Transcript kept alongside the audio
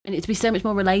And it'd be so much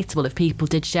more relatable if people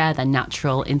did share their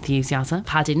natural enthusiasm. I've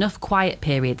had enough quiet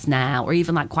periods now, or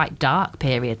even like quite dark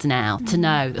periods now, to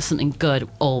know that something good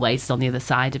always is on the other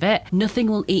side of it.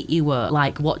 Nothing will eat you up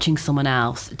like watching someone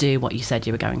else do what you said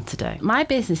you were going to do. My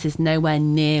business is nowhere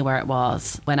near where it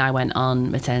was when I went on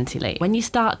maternity leave. When you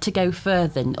start to go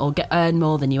further or earn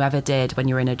more than you ever did when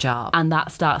you were in a job, and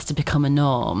that starts to become a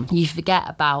norm, you forget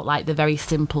about like the very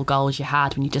simple goals you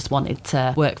had when you just wanted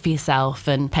to work for yourself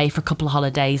and pay for a couple of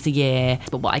holidays a year.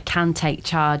 But what I can take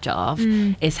charge of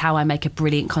is how I make a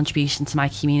brilliant contribution to my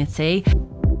community.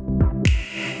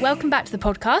 Welcome back to the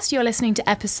podcast. You're listening to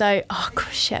episode... Oh,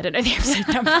 gosh, shit, I don't know the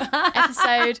episode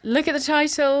number. Look at the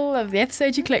title of the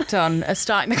episode you clicked on of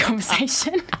starting the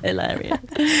conversation. Hilarious.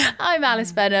 I'm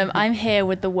Alice Benham. I'm here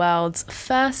with the world's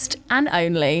first and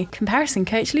only comparison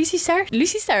coach, Lucy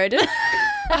Sheridan.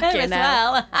 As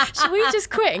well. Should we just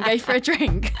quit and go for a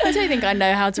drink? I don't think I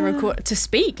know how to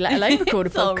speak, let alone record a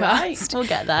podcast. All right. We'll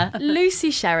get there.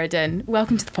 Lucy Sheridan,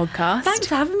 welcome to the podcast. Thanks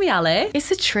for having me, Ali.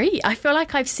 It's a treat. I feel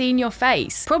like I've seen your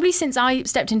face probably since I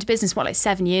stepped into business, like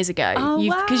 7 years ago.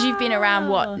 Because you've been around,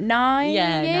 9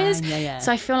 years? Yeah.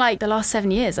 So I feel like the last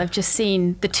 7 years I've just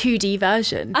seen the 2D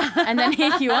version. And then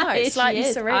here you are. It's slightly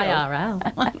surreal.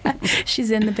 IRL. She's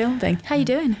in the building. How you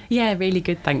doing? Yeah, really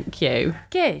good, thank you.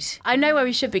 Good. I know where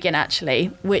we should begin, actually,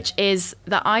 which is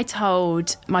that I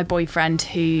told my boyfriend,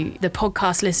 who the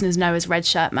podcast listeners know as Red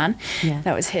Shirt Man,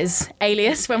 that was his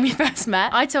alias when we first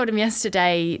met. I told him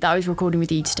yesterday that I was recording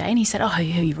with you today, and he said, who are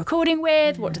you recording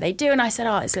with? What do they do? And I said,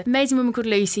 it's an amazing woman called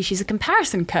Lucy. She's a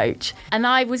comparison coach. And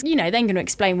I was, then going to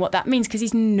explain what that means, because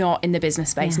he's not in the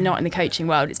business space, not in the coaching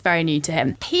world. It's very new to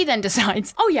him. He then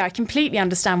decides, I completely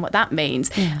understand what that means,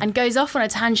 and goes off on a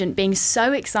tangent, being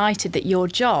so excited that your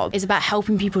job is about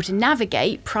helping people to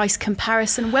navigate price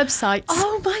comparison websites.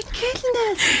 Oh my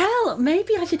goodness. Well,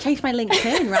 maybe I should change my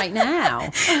LinkedIn right now.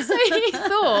 So he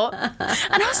thought,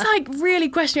 and I was like really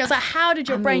questioning, I was like, how did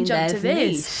your brain jump to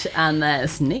this? Niche and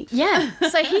there's niche. Yeah.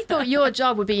 So he thought your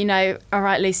job would be, all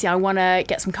right, Lucy, I want to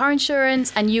get some car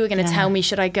insurance, and you were going to tell me,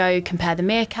 should I go compare the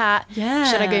Meerkat?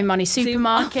 Yeah. Should I go Money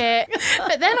Supermarket?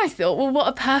 But then I thought, well, what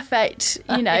a perfect,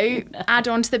 add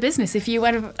on to the business if you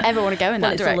ever want to go in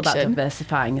that direction. It's all about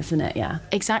diversifying, isn't it? Yeah.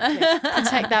 Exactly.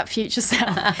 Protect that future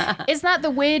self. Is that the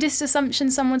weirdest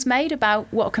assumption someone's made about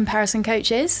what a comparison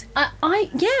coach is? I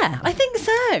think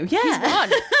so. Yeah.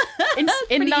 He's won.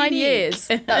 In 9 years.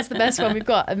 That's the best one we've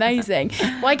got. Amazing.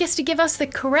 Well, I guess to give us the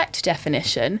correct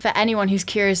definition for anyone who's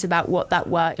curious about what that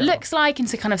work looks like, and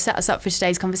to kind of set us up for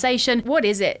today's conversation, what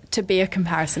is it to be a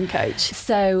comparison coach?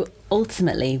 So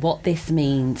ultimately, what this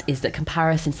means is that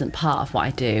comparison isn't part of what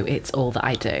I do, it's all that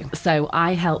I do. So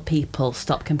I help people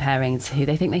stop comparing to who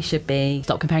they think they should be,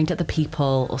 stop comparing to other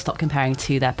people, or stop comparing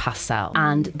to their past self.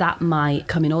 And that might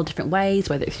come in all different ways,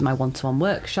 whether it's my one-to-one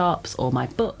workshops or my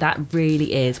book. That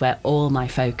really is where all my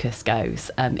focus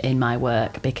goes in my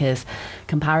work, because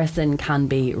comparison can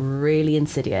be really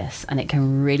insidious, and it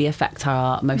can really affect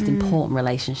our most important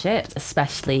relationships,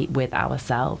 especially with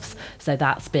ourselves. So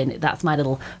that's my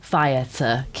little fire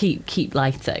to keep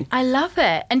lighting. I love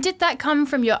it. And did that come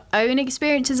from your own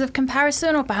experiences of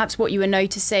comparison, or perhaps what you were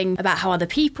noticing about how other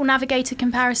people navigated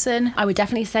comparison? I would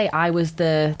definitely say it was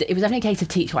definitely a case of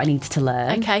teach what I needed to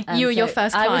learn. Okay, you were your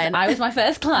first client. I was my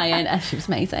first client, and she was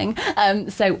amazing.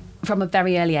 So from a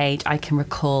very early age, I can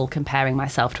recall comparing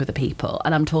myself to other people,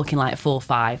 and I'm talking like 4 or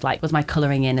 5. Like, was my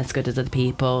colouring in as good as other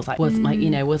people's? Like, was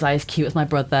was I as cute as my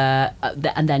brother?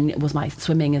 And then was my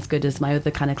swimming as good as my other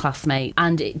kind of classmate?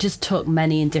 And it just took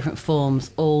many and different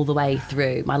forms all the way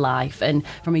through my life. And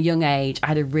from a young age, I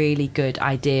had a really good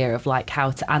idea of like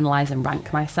how to analyse and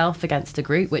rank myself against a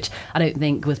group, which I don't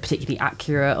think was particularly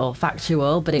accurate or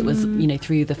factual, but it was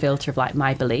through the filter of like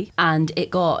my belief. And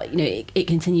it got it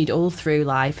continued all through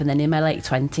life, and then in my late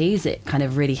 20s it kind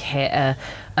of really hit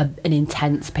an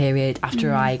intense period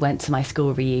after I went to my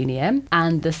school reunion.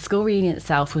 And the school reunion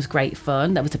itself was great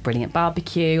fun. There was a brilliant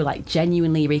barbecue, like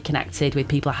genuinely reconnected with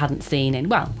people I hadn't seen in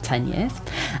 10 years.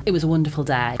 It was a wonderful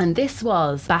day. And this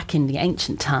was back in the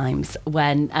ancient times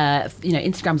when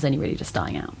Instagram was only really just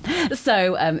starting out.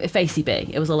 So FaceB,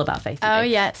 it was all about FaceB. Oh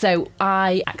yeah. So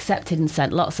I accepted and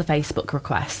sent lots of Facebook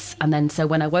requests, and then so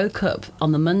when I woke up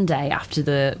on the Monday after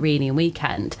the reunion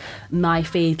weekend, my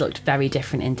feed looked very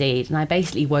different indeed. And I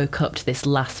basically woke up to this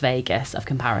Las Vegas of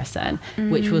comparison,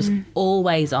 which was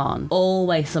always on,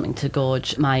 always something to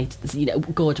gorge my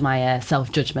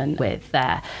self-judgment with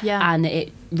there. Yeah. And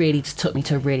it really just took me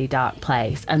to a really dark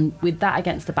place. And with that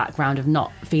against the background of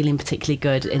not feeling particularly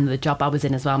good in the job I was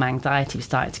in as well, my anxiety was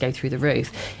starting to go through the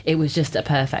roof. It was just a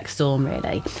perfect storm,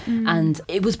 really. And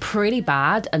it was pretty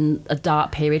bad and a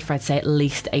dark period for, I'd say, at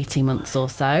least 18 months or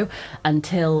so,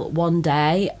 until one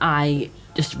day I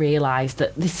just realised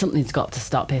that something's got to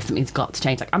stop here, something's got to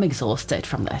change. Like, I'm exhausted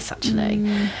from this, actually.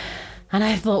 And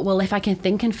I thought, well, if I can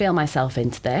think and feel myself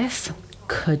into this,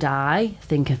 could I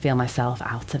think and feel myself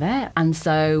out of it? And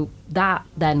so that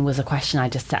then was a question I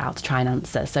just set out to try and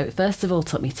answer. So it first of all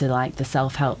took me to like the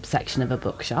self-help section of a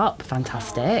bookshop.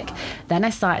 Fantastic. Then I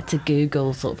started to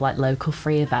Google sort of like local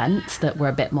free events that were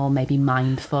a bit more maybe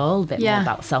mindful, a bit more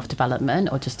about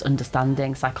self-development or just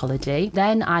understanding psychology.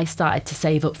 Then I started to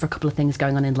save up for a couple of things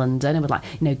going on in London. I would like,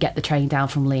 get the train down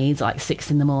from Leeds at like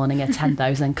 6 a.m, attend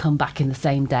those and come back in the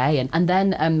same day. And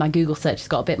then my Google searches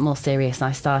got a bit more serious,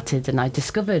 and I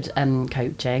discovered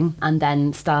coaching, and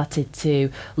then started to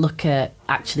look at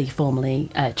actually formally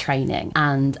training,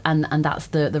 and that's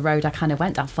the road I kind of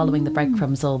went down, following the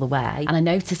breadcrumbs all the way. And I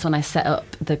noticed when I set up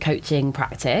the coaching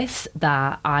practice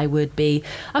that I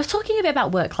was talking a bit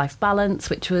about work-life balance,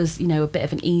 which was a bit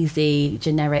of an easy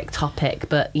generic topic,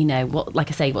 but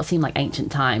what seemed like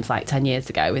ancient times, like 10 years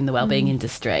ago in the wellbeing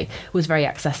industry, was very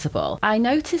accessible. I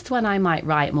noticed when I might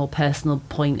write more personal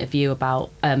point of view about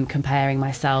comparing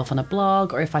myself on a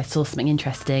blog, or if I saw something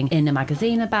interesting in a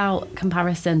magazine about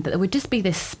comparison, that there would just be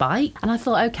this spike. And I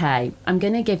thought, okay, I'm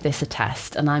going to give this a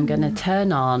test, and I'm going to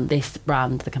turn on this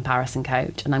brand, The Comparison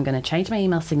Coach, and I'm going to change my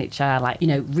email signature,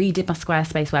 redid my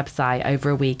Squarespace website over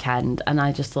a weekend. And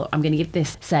I just thought, I'm going to give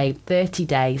this, say, 30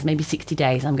 days, maybe 60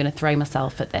 days. I'm going to throw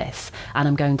myself at this, and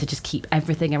I'm going to just keep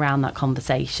everything around that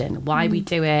conversation, why we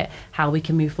do it, how we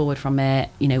can move forward from it,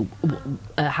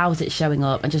 how is it showing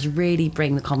up, and just really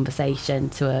bring the conversation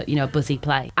to a buzzy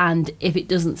place. And if it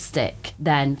doesn't stick,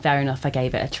 then fair enough, I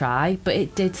gave it a try. But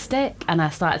it did stick, and I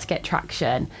started to get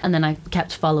traction, and then I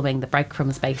kept following the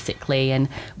breadcrumbs basically, and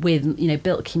with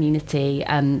built a community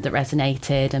that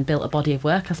resonated, and built a body of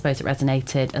work, I suppose, that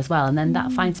resonated as well. And then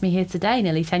that finds me here today,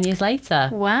 nearly 10 years later.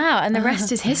 Wow. And the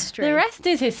rest is history. The rest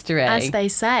is history, as they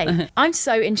say. I'm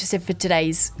so interested for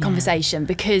today's conversation,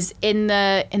 because in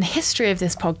the history of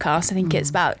this podcast, I think it's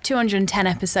about 210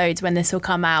 episodes when this will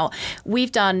come out,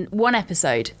 we've done one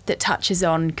episode that touches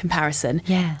on comparison,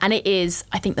 and it is,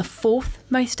 I think, the fourth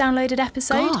most downloaded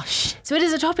episode. Gosh. So it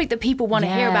is a topic that people want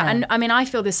to hear about. And I mean, I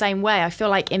feel the same way. I feel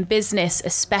like in business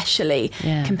especially,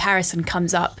 comparison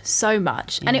comes up so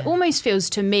much. And it almost feels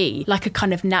to me like a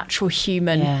kind of natural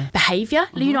human behaviour.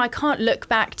 I can't look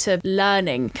back to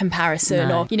learning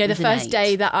comparison or, the first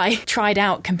day that I tried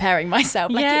out comparing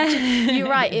myself. You're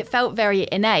right, it felt very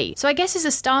innate. So I guess as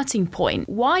a starting point,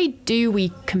 why do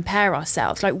we compare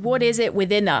ourselves? Like, what is it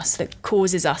within us that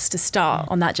causes us to start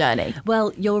on that journey?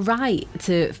 Well, you're right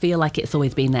to feel like it's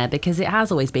always been there, because it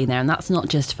has always been there, and that's not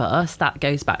just for us. That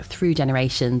goes back through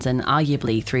generations and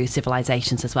arguably through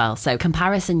civilizations as well. So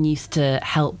comparison used to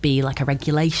help be like a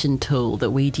regulation tool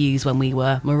that we'd use when we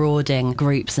were marauding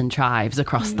groups and tribes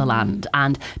across the land,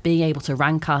 and being able to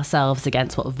rank ourselves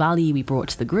against what value we brought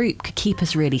to the group could keep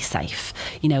us really safe.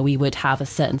 We would have a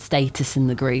certain status in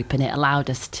the group, and it allowed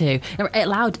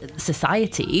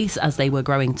societies, as they were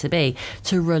growing to be,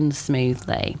 to run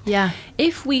smoothly.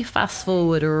 If we fast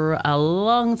forward a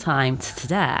long time to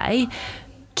today,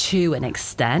 to an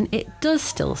extent, it does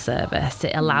still serve us.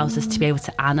 It allows us to be able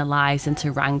to analyse and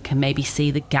to rank and maybe see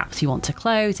the gaps we want to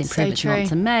close, improvements we want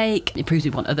to make, improvements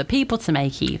we want other people to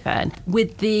make even.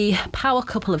 With the power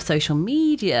couple of social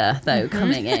media, though,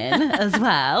 coming in as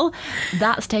well,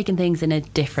 that's taken things in a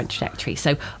different trajectory.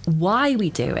 So why we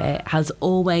do it has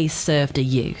always served a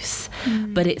use.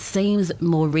 But it seems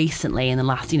more recently, in the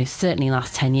last, certainly in the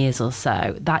last 10 years or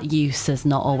so, that use has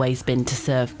not always been to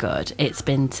serve good. It's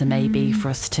been to maybe for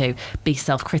us to be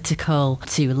self-critical,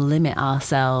 to limit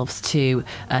ourselves, to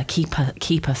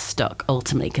keep us stuck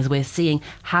ultimately, because we're seeing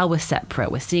how we're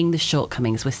separate, we're seeing the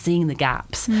shortcomings, we're seeing the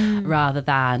gaps, rather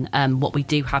than what we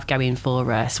do have going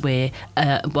for us. We're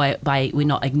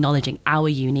not acknowledging our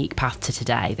unique path to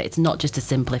today, that it's not just as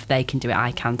simple, if they can do it,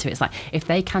 I can too. It's like, if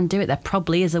they can do it, there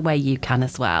probably is a way you can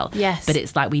as well. But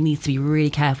it's like, we need to be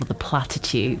really careful of the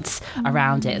platitudes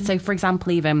around it. So for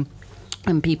example, even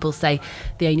And people say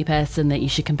the only person that you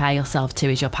should compare yourself to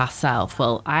is your past self.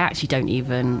 Well, I actually don't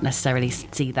even necessarily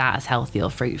see that as healthy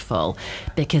or fruitful,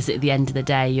 because at the end of the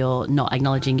day, you're not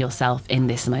acknowledging yourself in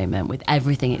this moment with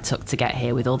everything it took to get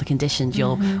here, with all the conditions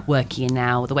you're working in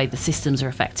now, the way the systems are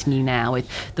affecting you now, with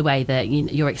the way that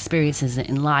your experiences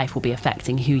in life will be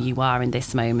affecting who you are in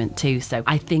this moment too. So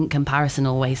I think comparison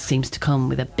always seems to come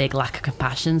with a big lack of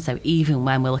compassion. So even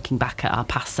when we're looking back at our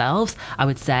past selves, I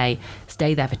would say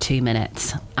stay there for 2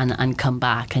 minutes and come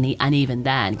back, and even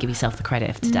then give yourself the credit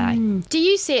of today. Do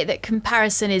you see it that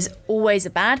comparison is always a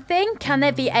bad thing? Can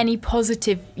there be any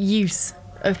positive use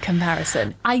of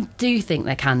comparison? I do think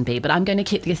there can be, but I'm going to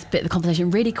keep this bit of the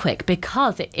conversation really quick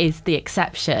because it is the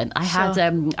exception.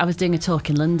 I was doing a talk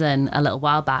in London a little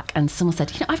while back, and someone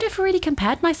said, I've never really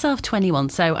compared myself to anyone.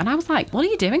 And I was like, what are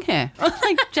you doing here?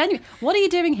 Like, genuinely, what are you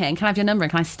doing here? And can I have your number?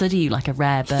 And can I study you like a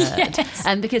rare bird? Yes.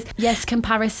 Because yes,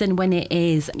 comparison, when it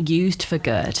is used for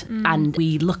good, and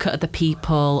we look at other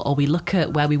people, or we look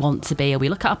at where we want to be, or we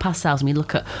look at our past selves, and we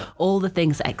look at all the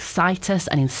things that excite us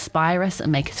and inspire us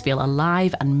and make us feel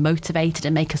alive and motivated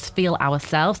and make us feel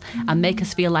ourselves and make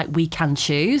us feel like we can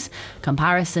choose.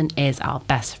 Comparison is our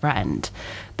best friend,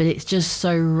 but it's just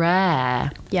so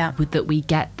rare that we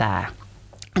get there.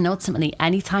 And ultimately,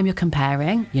 anytime you're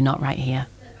comparing, you're not right here.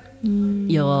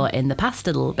 You're in the past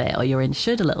a little bit, or you're in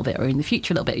should a little bit, or in the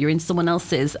future a little bit. You're in someone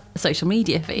else's social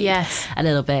media feed a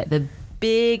little bit. The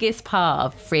biggest part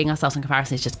of freeing ourselves from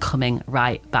comparison is just coming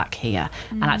right back here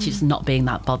and actually just not being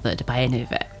that bothered by any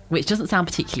of it, which doesn't sound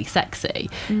particularly sexy,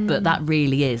 but that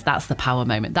really is. That's the power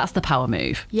moment. That's the power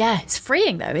move. Yeah, it's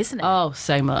freeing though, isn't it? Oh,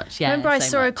 so much. Yeah. Remember, I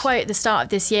saw a quote at the start of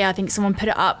this year. I think someone put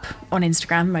it up on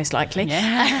Instagram, most likely.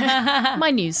 Yeah.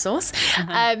 My news source,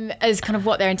 as kind of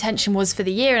what their intention was for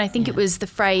the year. And I think it was the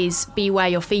phrase, be where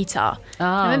your feet are. Oh,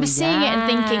 I remember seeing it and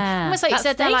thinking, almost like you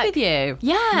said, they're like, with you.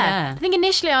 Yeah. I think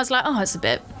initially I was like, oh, it's a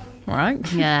bit...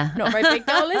 right. Yeah. Not a very big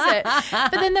goal, is it?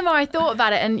 But then the more I thought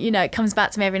about it, and it comes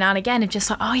back to me every now and again of just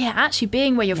like, oh yeah, actually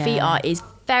being where your feet are is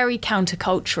very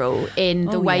countercultural in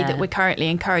the way that we're currently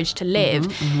encouraged to live,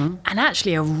 and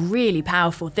actually a really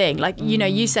powerful thing. Like,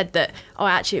 you said that,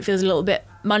 actually it feels a little bit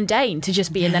mundane to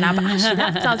just be in there now, but actually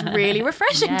that sounds really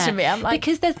refreshing to me. I'm like,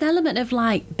 because there's an element of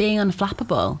like being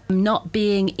unflappable, not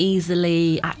being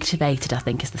easily activated, I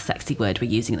think is the sexy word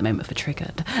we're using at the moment for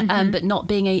triggered, but not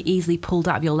being easily pulled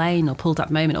out of your lane, or pulled out of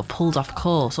the moment, or pulled off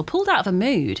course, or pulled out of a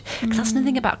mood. Because that's the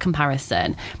thing about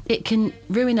comparison. It can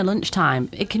ruin a lunchtime.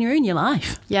 It can ruin your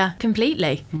life. Yeah,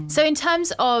 completely. So in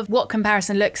terms of what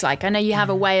comparison looks like, I know you have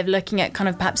a way of looking at kind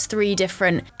of perhaps 3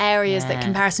 different areas that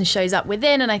comparison shows up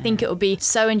within, and I think it will be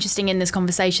so interesting in this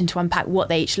conversation to unpack what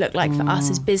they each look like for us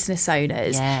as business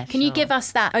owners. Can you give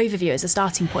us that overview as a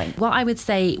starting point? What I would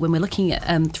say when we're looking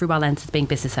at through our lens as being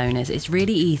business owners, it's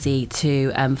really easy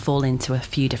to fall into a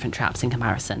few different traps in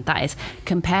comparison. That is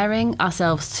comparing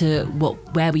ourselves to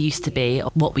where we used to be, or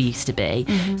what we used to be.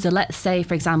 So let's say,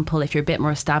 for example, if you're a bit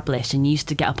more established and you used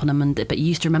to get up on a Monday, but you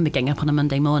used to remember getting up on a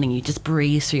Monday morning, you just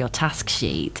breeze through your task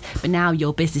sheet. But now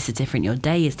your business is different, your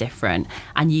day is different,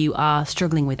 and you are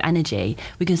struggling with energy.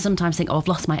 We can sometimes think, I've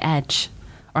lost my edge,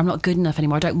 or I'm not good enough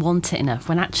anymore, I don't want it enough,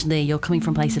 when actually you're coming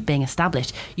from a place of being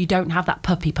established. You don't have that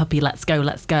puppy, let's go,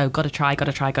 gotta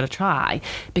try,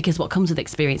 because what comes with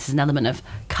experience is an element of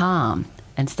calm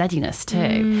and steadiness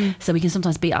too. So we can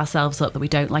sometimes beat ourselves up that we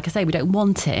don't, like I say, we don't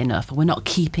want it enough, or we're not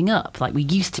keeping up like we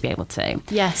used to be able to.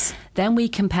 Yes. Then we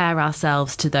compare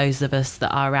ourselves to those of us that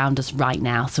are around us right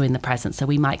now, so in the present. So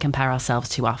we might compare ourselves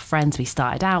to our friends we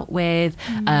started out with.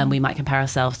 We might compare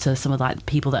ourselves to some of like the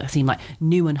people that seem like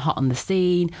new and hot on the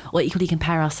scene, or equally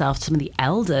compare ourselves to some of the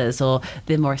elders or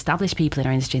the more established people in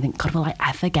our industry and think, God, will I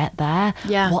ever get there?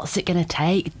 Yeah. What's it going to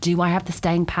take? Do I have the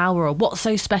staying power? Or what's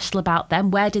so special about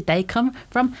them? Where did they come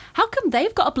from? How come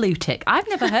they've got a blue tick? I've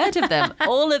never heard of them.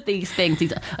 All of these things,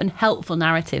 these unhelpful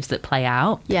narratives that play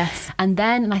out. Yes. And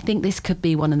I think this could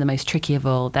be one of the most tricky of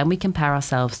all. Then we compare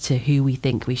ourselves to who we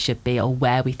think we should be, or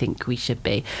where we think we should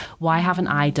be. Why haven't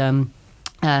I done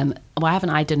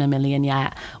a million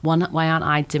yet? Why aren't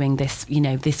I doing this,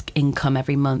 this income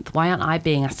every month? Why aren't I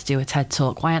being asked to do a TED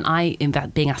Talk? Why aren't I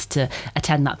being asked to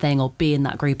attend that thing or be in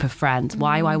that group of friends?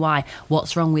 Why?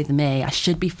 What's wrong with me? I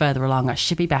should be further along. I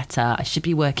should be better. I should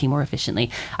be working more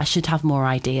efficiently. I should have more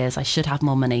ideas. I should have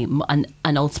more money.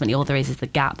 And ultimately all there is the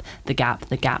gap.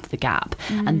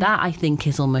 And that, I think,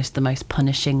 is almost the most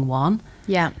punishing one.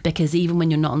 Yeah. Because even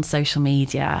when you're not on social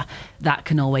media, that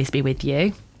can always be with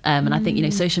you. And I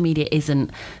think, social media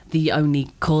isn't the only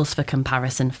cause for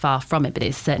comparison, far from it, but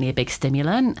it's certainly a big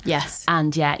stimulant. Yes.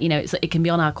 And yeah, you know, it can be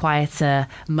on our quieter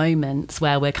moments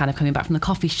where we're kind of coming back from the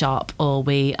coffee shop, or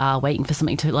we are waiting for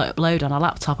something to load on our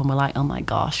laptop and we're like, oh my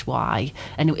gosh, why?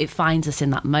 And it finds us in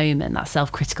that moment, that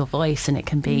self-critical voice, and it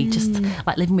can be just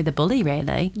like living with a bully,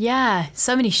 really. Yeah,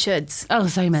 so many shoulds. Oh,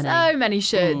 so many. So many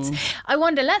shoulds. I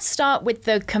wonder, let's start with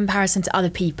the comparison to other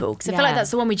people, because I feel like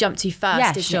that's the one we jump to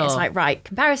first, isn't it? It's like, right,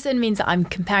 comparison means that I'm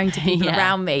comparing to people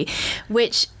around me,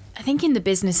 which I think in the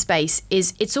business space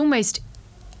it's almost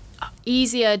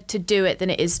easier to do it than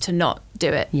it is to not do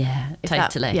it. Yeah,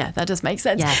 totally. That does make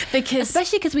sense. Yeah. Because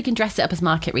especially because we can dress it up as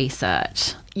market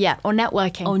research. Yeah, or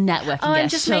networking. Oh, I'm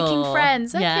just making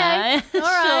friends. Okay, yeah. all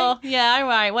right. Sure. Yeah, all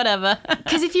right, whatever.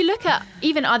 Because if you look at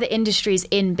even other industries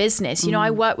in business, you know,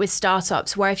 I work with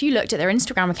startups where if you looked at their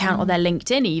Instagram account or their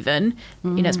LinkedIn even,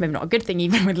 you know, it's maybe not a good thing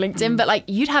even with LinkedIn, but like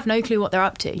you'd have no clue what they're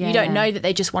up to. You don't know that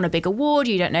they just won a big award.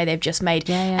 You don't know they've just made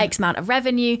X amount of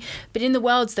revenue. But in the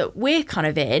worlds that we're kind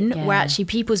of in, where actually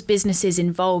people's businesses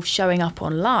involve showing up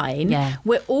online,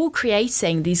 we're all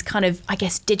creating these kind of, I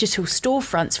guess, digital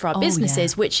storefronts for our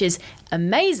businesses, which is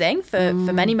amazing for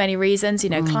many, many reasons, you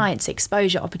know, clients,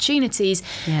 exposure, opportunities,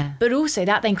 but also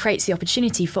that then creates the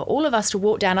opportunity for all of us to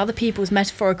walk down other people's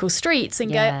metaphorical streets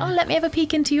and go, oh, let me have a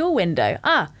peek into your window.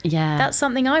 That's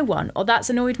something I want, or that's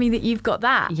annoyed me that you've got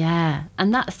that. Yeah,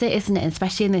 and that's it, isn't it?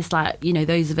 Especially in this, like, you know,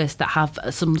 those of us that have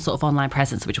some sort of online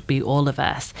presence, which would be all of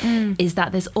us, is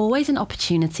that there's always an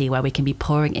opportunity where we can be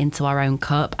pouring into our own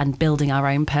cup and building our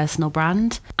own personal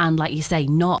brand. And like you say,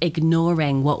 not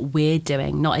ignoring what we're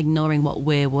doing, not ignoring what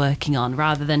we're working on,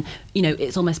 rather than, you know,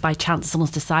 it's almost by chance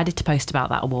someone's decided to post about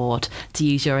that award, to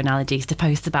use your analogies, to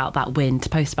post about that win, to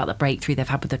post about the breakthrough they've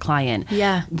had with the client.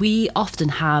 We often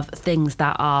have things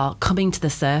that are coming to the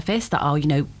surface that are,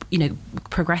 you know,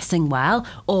 progressing well,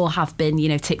 or have been, you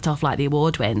know, ticked off like the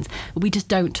award wins, but we just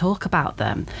don't talk about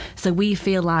them. So we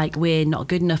feel like we're not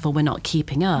good enough, or we're not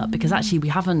keeping up, because actually we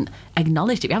haven't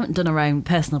acknowledged it. We haven't done our own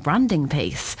personal branding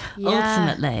piece,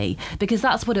 ultimately, because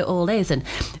that's what it all is. And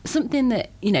something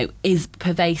that, you know, is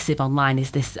pervasive online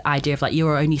is this idea of like,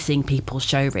 you're only seeing people's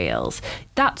show reels.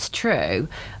 That's true,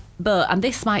 but, and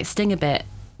this might sting a bit,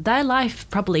 their life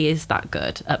probably is that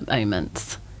good at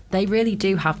moments. They really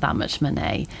do have that much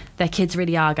money. Their kids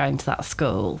really are going to that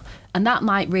school. And that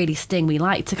might really sting. We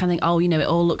like to kind of think, oh, you know, it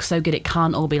all looks so good. It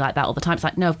can't all be like that all the time. It's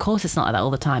like, no, of course it's not like that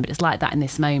all the time, but it's like that in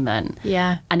this moment.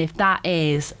 Yeah. And if that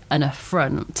is an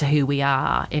affront to who we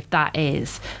are, if that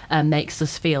is makes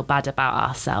us feel bad about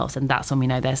ourselves, and that's when we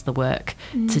know there's the work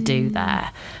to do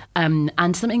there. And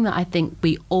something that I think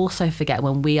we also forget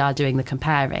when we are doing the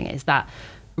comparing is that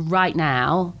right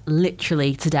now,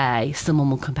 literally today, someone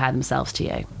will compare themselves to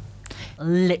you.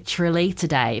 Literally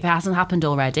today. If it hasn't happened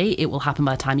already, it will happen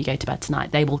by the time you go to bed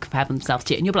tonight. They will compare themselves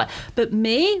to you. And you'll be like, but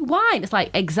me? Why? And it's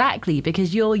like, exactly,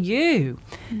 because you're you.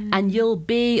 And you'll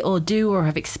be or do or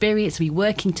have experienced, be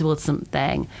working towards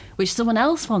something which someone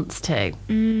else wants to.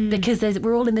 Because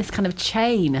we're all in this kind of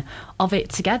chain of it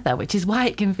together, which is why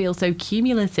it can feel so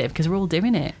cumulative, because we're all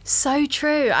doing it. So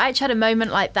true. I actually had a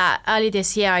moment like that earlier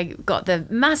this year. I got the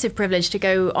massive privilege to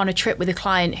go on a trip with a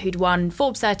client who'd won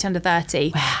Forbes 30 Under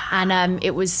 30. Wow. And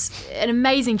it was an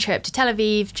amazing trip to Tel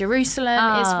Aviv,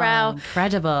 Jerusalem, Israel.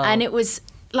 Incredible. And it was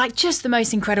like just the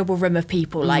most incredible room of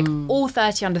people, like all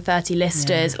 30 under 30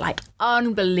 listers, like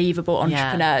unbelievable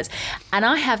entrepreneurs. And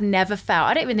I have never felt,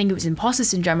 I don't even think it was imposter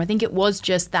syndrome. I think it was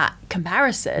just that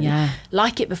comparison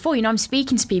like it before. You know, I'm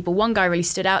speaking to people. One guy really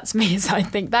stood out to me as I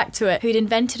think back to it, who'd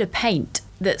invented a paint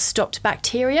that stopped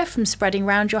bacteria from spreading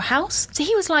around your house. So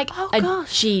he was like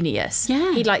genius.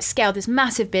 He'd like scaled this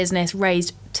massive business,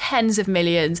 raised tens of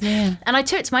millions. And I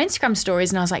took it to my Instagram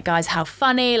stories and I was like, guys, how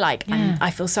funny. Like,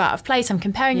 I feel so out of place. I'm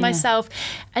comparing myself.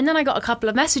 And then I got a couple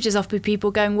of messages off with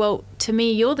people going, well, to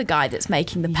me, you're the guy that's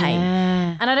making the paint.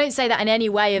 And I don't say that in any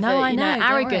way of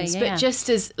arrogance, but just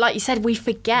as, like you said, we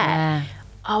forget.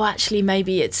 Oh, actually,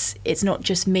 maybe it's not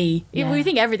just me. We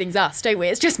think everything's us, don't we?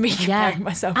 It's just me comparing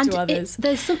myself to others.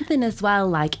 There's something as well,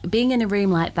 like being in a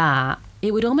room like that,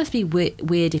 it would almost be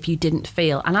weird if you didn't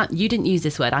feel, and you didn't use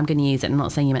this word, I'm going to use it, I'm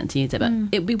not saying you meant to use it, but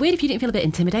it would be weird if you didn't feel a bit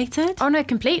intimidated. Oh no,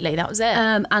 completely, that was it.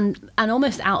 And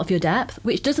almost out of your depth,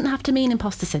 which doesn't have to mean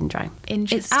imposter syndrome.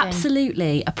 Interesting. It's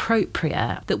absolutely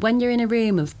appropriate that when you're in a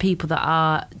room of people that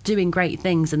are doing great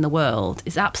things in the world,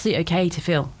 it's absolutely okay to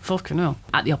feel fucking hell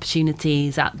at the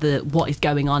opportunities, at the what is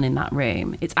going on in that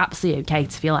room. It's absolutely okay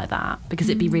to feel like that, because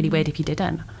it'd be really weird if you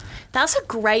didn't. That's a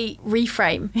great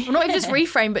reframe. Well, not even just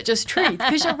reframe, but just truth.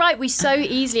 Because you're right, we so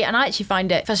easily, and I actually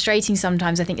find it frustrating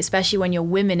sometimes, I think, especially when you're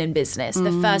women in business.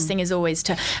 The first thing is always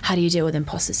to, how do you deal with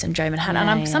imposter syndrome? And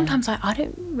I'm sometimes like, I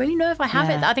don't really know if I have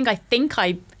it. I think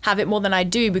I have it more than I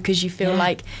do, because you feel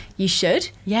like you should.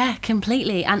 Yeah,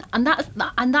 completely. And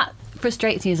that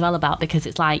frustrates me as well, about, because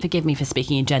it's like, forgive me for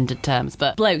speaking in gendered terms,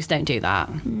 but blokes don't do that.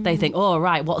 They think, oh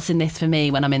right, what's in this for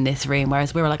me when I'm in this room,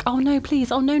 whereas we're like, oh no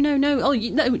please, oh no, oh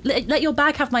let your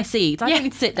bag have my seat, I don't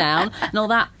need to sit down, and all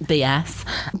that BS.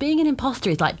 Being an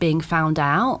imposter is like being found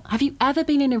out. Have you ever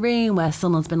been in a room where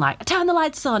someone's been like, turn the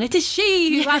lights on, it is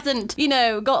she who hasn't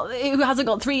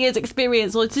got 3 years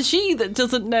experience, or it is she that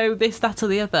doesn't know this, that or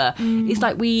the other. It's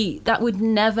like, that would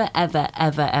never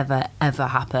ever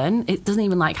happen. It doesn't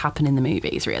even like happen in the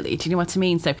movies, really. Do you know what I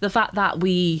mean? So the fact that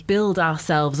we build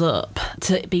ourselves up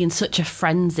to be in such a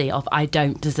frenzy of, I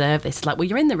don't deserve this, like, well,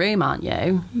 you're in the room, aren't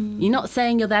you? You're not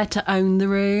saying you're there to own the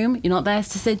room, you're not there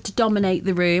to dominate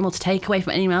the room or to take away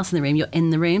from anyone else in the room. You're in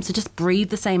the room, so just breathe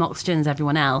the same oxygen as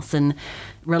everyone else and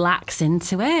relax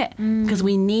into it, because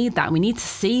we need that. We need to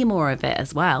see more of it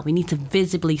as well. We need to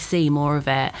visibly see more of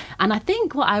it. And I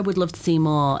think what I would love to see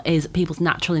more is people's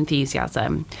natural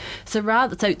enthusiasm.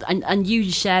 And you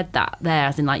shared that there,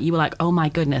 as in, like, you were like, oh my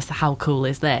goodness, how cool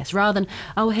is this, rather than,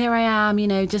 oh, here I am,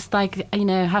 just like,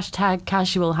 hashtag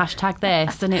casual, hashtag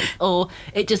this, and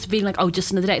it just being like, oh,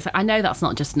 just another day. It's like, I know that's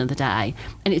not just another day,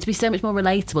 and it'd be so much more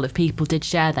relatable if people did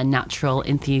share their natural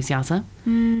enthusiasm,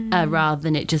 rather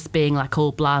than it just being like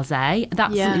all blasé.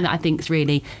 That's something that I think is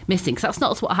really missing, because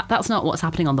that's not what's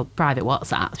happening on the private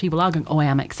WhatsApps. People are going, oh, I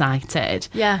am excited.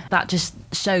 Yeah, that just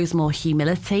shows more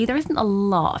humility. There isn't a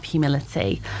lot of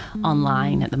humility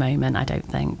online at the moment, I don't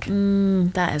think.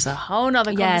 That is a whole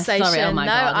nother conversation. Sorry, oh my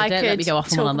God, I could let me go off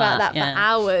talk on about that for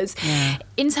hours.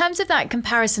 In terms of that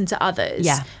comparison to others,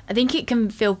 I think it can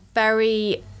feel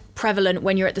very prevalent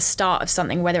when you're at the start of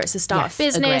something, whether it's the start of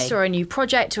business or a new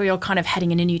project, or you're kind of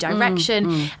heading in a new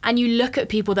direction, and you look at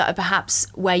people that are perhaps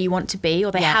where you want to be,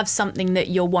 or they have something that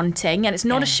you're wanting, and it's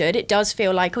not a should, it does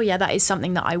feel like, oh yeah, that is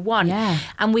something that I want.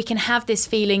 And we can have this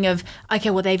feeling of,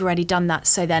 okay, well, they've already done that,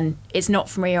 so then it's not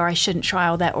for me, or I shouldn't try,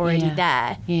 or they're already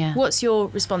there. What's your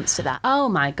response to that? Oh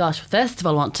my gosh, first of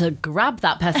all, I want to grab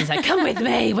that person and say, come with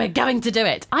me, we're going to do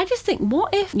it. I just think,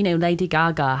 what if Lady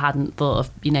Gaga hadn't thought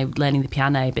of learning the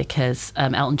piano because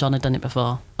Elton John had done it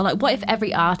before? Or like, what if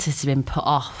every artist had been put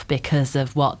off because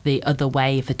of what the other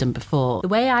wave had done before? The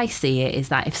way I see it is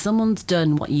that if someone's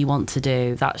done what you want to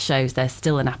do, that shows there's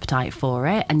still an appetite for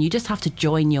it, and you just have to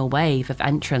join your wave of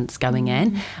entrants going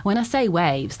in. When I say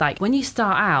waves, like, when you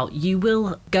start out, you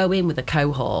will go in with a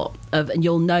cohort and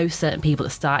you'll know certain people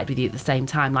that started with you at the same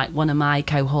time. Like, one of my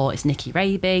cohort is Nikki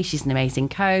Raby. She's an amazing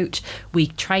coach. We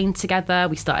trained together,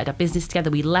 we started our business together,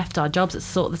 we left our jobs at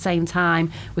sort of the same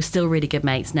time. We're still really good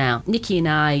mates now. Nikki and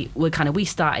I we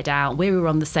started out, we were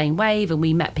on the same wave, and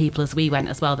we met people as we went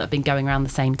as well that have been going around the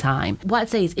same time. What I'd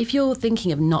say is, if you're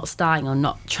thinking of not starting or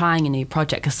not trying a new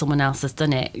project because someone else has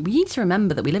done it, we need to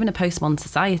remember that we live in a postmodern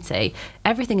society.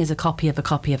 Everything is a copy of a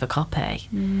copy of a copy.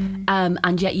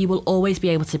 And yet you will always be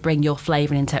able to bring your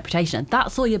flavour and interpretation, and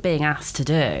that's all you're being asked to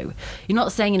do. You're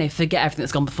not saying, forget everything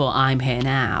that's gone before, I'm here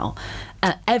now.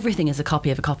 Everything is a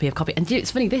copy of a copy of a copy. And it's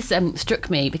funny, this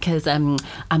struck me because, I'm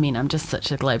just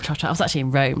such a globetrotter. I was actually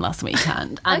in Rome last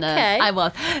weekend. And I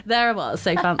was,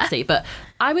 so fancy. But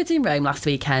I was in Rome last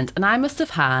weekend, and I must have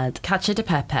had cacio e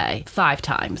pepe 5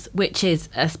 times, which is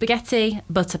spaghetti,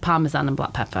 butter, parmesan and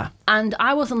black pepper. And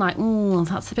I wasn't like, oh,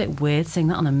 that's a bit weird seeing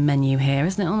that on a menu here,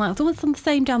 isn't it? I'm like, it's on the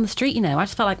same down the street, I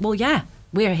just felt like, well, yeah,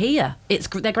 we're here.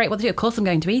 They're great what they do. Of course I'm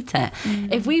going to eat it.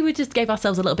 If we would just give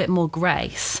ourselves a little bit more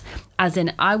grace, as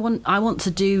in, I want to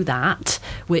do that,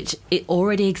 which it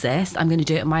already exists. I'm going to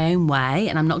do it in my own way,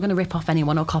 and I'm not going to rip off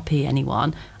anyone or copy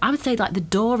anyone. I would say, like, the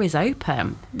door is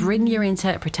open. Bring your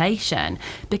interpretation,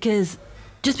 because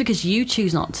just because you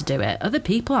choose not to do it, other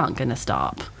people aren't going to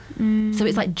stop. So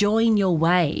it's like, join your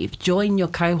wave, join your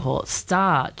cohort,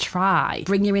 start, try,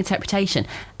 bring your interpretation.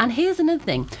 And here's another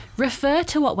thing, refer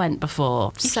to what went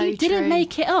before. If you didn't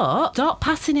make it up, stop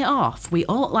passing it off. We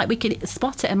can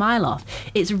spot it a mile off.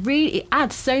 It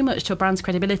adds so much to a brand's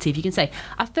credibility if you can say,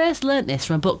 I first learnt this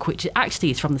from a book which actually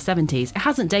is from the 70s. It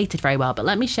hasn't dated very well, but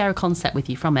let me share a concept with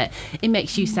you from it. It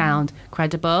makes you sound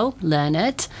credible,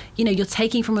 learned. You're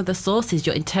taking from other sources,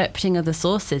 you're interpreting other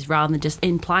sources rather than just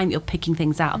implying that you're picking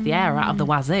things out of the the air out of the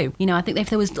wazoo. You know, I think if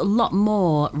there was a lot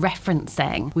more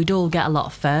referencing, we'd all get a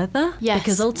lot further. Yes.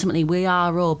 Because ultimately we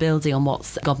are all building on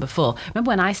what's gone before. Remember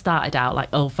when I started out like,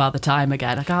 oh, Father Time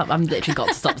again? I'm literally got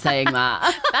to stop saying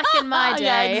that. Back in my day.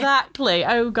 Yeah, exactly.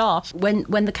 Oh gosh.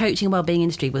 When the coaching and wellbeing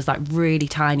industry was like really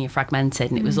tiny and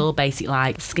fragmented, and it was all basically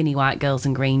like skinny white girls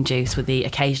and green juice with the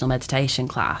occasional meditation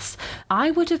class,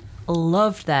 I would have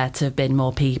loved there to have been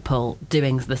more people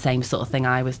doing the same sort of thing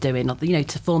I was doing, or, you know,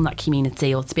 to form that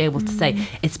community, or to be able to say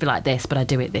it's a bit like this but I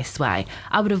do it this way.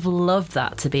 I would have loved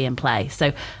that to be in place.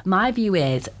 So my view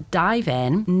is dive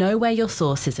in, know where your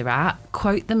sources are at,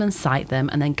 quote them and cite them,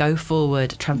 and then go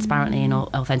forward transparently and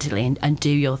authentically and do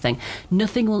your thing.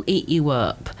 Nothing will eat you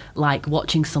up like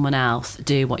watching someone else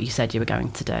do what you said you were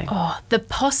going to do. Oh, the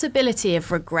possibility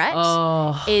of regret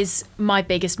is my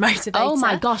biggest motivator. Oh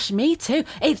my gosh, me too.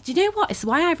 Do you know what? It's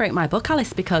why I wrote my book,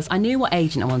 Alice, because I knew what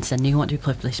agent I wanted, I knew what to be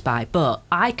published by, but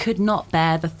I could not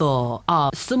bear the thought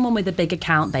of someone with a big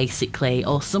account, basically,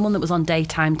 or someone that was on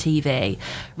daytime TV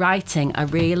writing a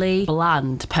really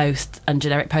bland post and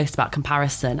generic post about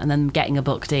comparison and then getting a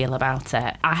book deal about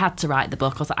it. I had to write the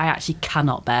book. I was like, I actually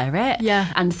cannot bear it.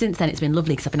 Yeah. And since then, it's been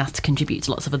lovely because I've been asked to contribute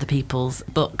to lots of other people's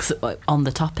books on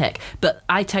the topic. But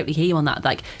I totally hear you on that.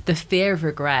 Like the fear of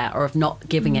regret or of not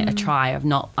giving it a try, of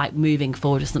not like moving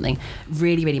forward or something,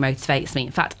 really, really motivates me.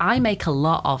 In fact, I make a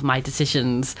lot of my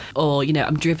decisions, or, you know,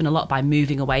 I'm driven a lot by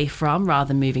moving away from rather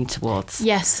than moving towards.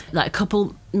 Yes. Like a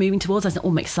couple moving towards, I think, oh,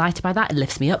 I'm excited by that. It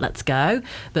lifts me up. Let's go.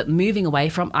 But moving away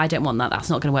from, I don't want that. That's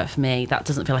not going to work for me. That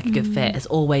doesn't feel like a good fit. It's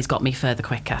always got me further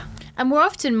quicker. And we're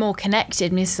often more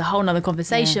connected. I mean, this is a whole nother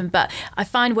conversation, but I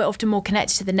find we're often more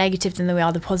connected to the negative than we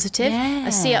are the positive. Yeah. I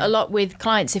see it a lot with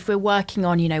clients if we're working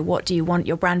on, you know, what do you want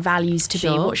your brand values to be?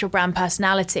 What's your brand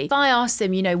personality? If I ask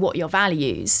them, you know, what are your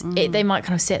values, they might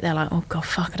kind of sit there like, oh, God,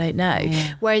 fuck, I don't know.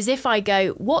 Yeah. Whereas if I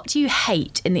go, what do you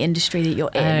hate in the industry that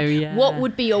you're in? Oh, yeah. What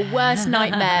would be your worst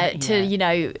nightmare to, you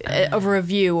know, of a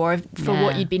review or for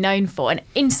what you'd be known for? And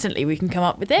instantly we can come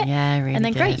up with it. Yeah, really And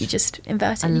then good. Great, you just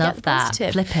invert it and love get the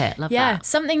positive. Flip it. Love yeah. that.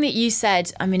 Something that you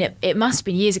said, I mean, it must have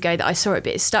been years ago that I saw it,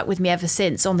 but it's stuck with me ever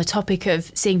since, on the topic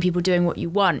of seeing people doing what you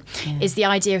want, is the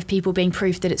idea of people being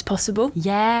proof that it's possible.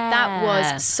 Yeah. That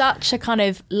was such a kind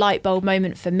of light bulb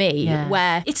moment for me,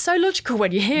 where it's so logical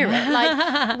when you hear it.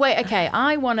 Like, wait, okay,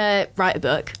 I want to write a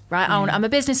book, right? I'm a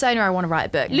business owner, I want to write a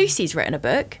book. Lucy's written a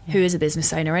book, who is a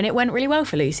business owner, and it went really well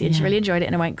for Lucy, and she really enjoyed it,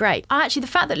 and it went great. Actually, the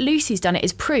fact that Lucy's done it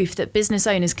is proof that business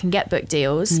owners can get book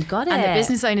deals. You got it. And that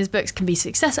business owners' books can be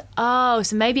successful. Oh,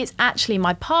 so maybe it's actually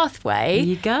my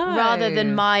pathway rather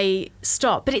than my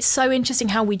stop. But it's so interesting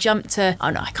how we jump to, oh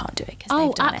no, I can't do it because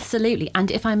they've done absolutely.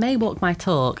 And if I may walk my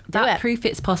talk, that proof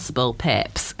it's possible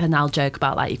pips, and I'll joke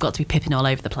about like you've got to be pipping all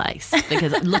over the place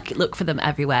because look for them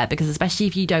everywhere, because especially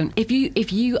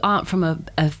if you aren't from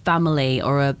a family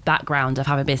or a background of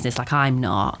having a business like I'm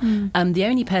not, the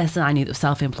only person I knew that was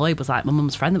self-employed was like my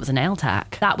mum's friend that was a nail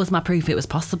tech. That was my proof it was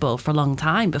possible for a long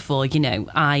time before, you know,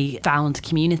 I found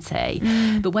community.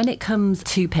 But when it comes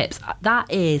to pips,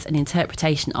 that is an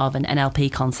interpretation of an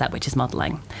NLP concept, which is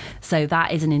modelling. So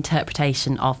that is an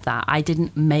interpretation of that. I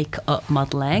didn't make up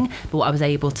modelling, but what I was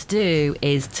able to do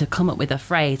is to come up with a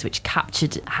phrase which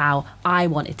captured how I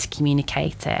wanted to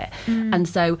communicate it. And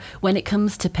so when it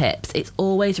comes to pips, it's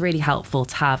always really helpful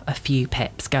to have a few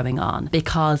pips going on,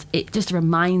 because it just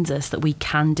reminds us that we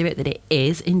can do it, that it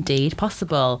is indeed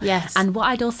possible. Yes. And what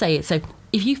I'd also say is, so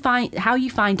if you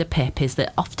find a pip is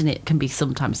that often it can be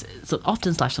sometimes it's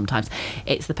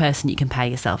the person you compare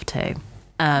yourself to.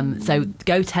 So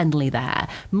go tenderly there.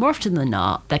 More often than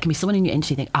not, there can be someone in your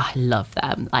industry you think, oh, I love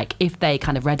them. Like if they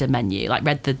kind of read a menu, like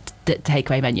read the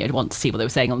takeaway menu and want to see what they were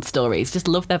saying on stories, just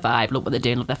love their vibe, love what they're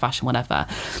doing, love their fashion, whatever.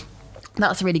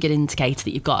 That's a really good indicator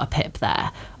that you've got a pip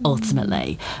there,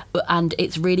 ultimately. And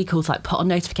it's really cool to like put on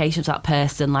notifications to that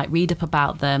person, like read up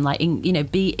about them, like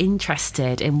be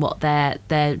interested in what their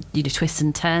twists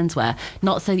and turns were.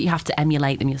 Not so that you have to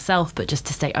emulate them yourself, but just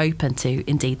to stay open to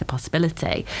indeed the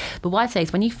possibility. But what I'd say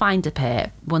is when you find a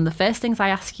pip, one of the first things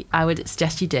I would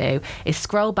suggest you do is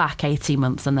scroll back 18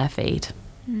 months on their feed.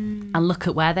 And look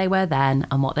at where they were then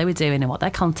and what they were doing and what their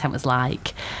content was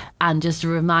like, and just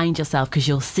remind yourself, because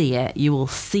you will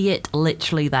see it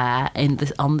literally there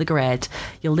on the grid.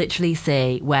 You'll literally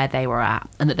see where they were at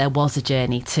and that there was a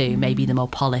journey to maybe the more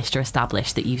polished or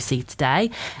established that you see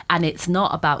today. And it's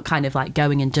not about kind of like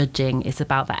going and judging, it's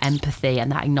about that empathy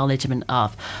and that acknowledgement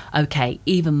of, okay,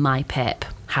 even my pip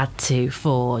had to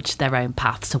forge their own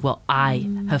paths to what I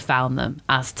have found them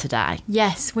as today.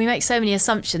 Yes, we make so many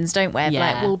assumptions, don't we?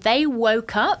 Yeah. Like, well, they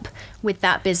woke up with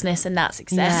that business and that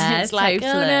success. Yeah, It's like, oh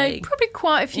no, totally. probably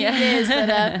quite a few years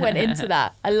that went into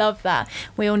that. I love that.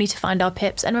 We all need to find our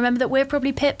pips and remember that we're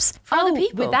probably pips for other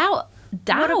people. Without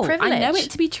doubt. What a privilege. I know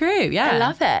it to be true. Yeah. I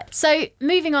love it. So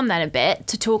moving on then a bit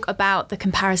to talk about the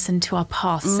comparison to our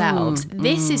past selves.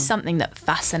 This is something that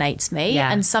fascinates me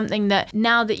Yeah. and something that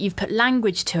now that you've put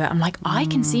language to it, I'm like, I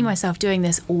can see myself doing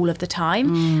this all of the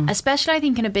time, especially I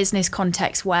think in a business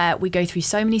context where we go through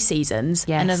so many seasons.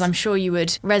 Yes. And as I'm sure you would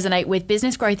resonate with,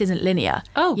 business growth isn't linear.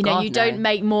 Oh, you know, God, you no. don't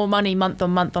make more money month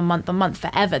on month on month on month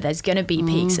forever. There's going to be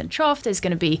peaks and troughs. There's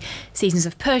going to be seasons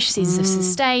of push, seasons of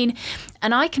sustain.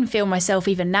 And I can feel myself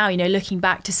even now, you know, looking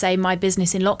back to say my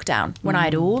business in lockdown when I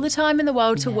had all the time in the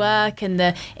world to work and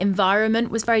the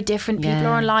environment was very different. People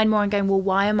are online more and going, well,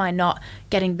 why am I not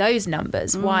getting those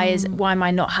numbers? Why am I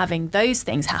not having those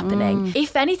things happening?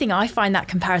 If anything, I find that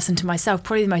comparison to myself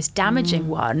probably the most damaging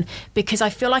one because I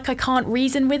feel like I can't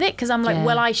reason with it because I'm like,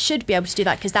 well, I should be able to do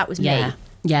that because that was me.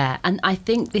 Yeah, and I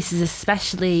think this is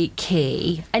especially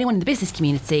key. Anyone in the business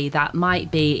community that might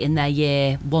be in their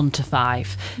year 1 to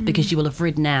 5, because you will have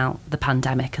ridden out the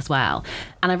pandemic as well.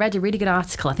 And I read a really good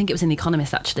article, I think it was in The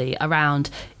Economist actually, around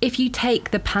if you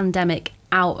take the pandemic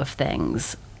out of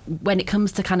things, when it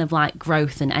comes to kind of like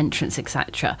growth and entrance,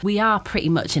 etc., we are pretty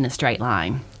much in a straight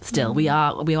line still. We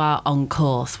are on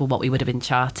course for what we would have been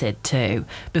charted to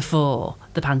before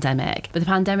the pandemic. But the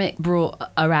pandemic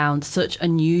brought around such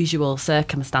unusual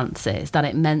circumstances that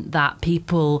it meant that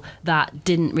people that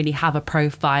didn't really have a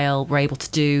profile were able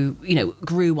to do, you know,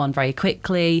 grew one very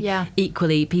quickly. Yeah.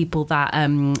 Equally, people that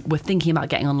were thinking about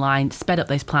getting online sped up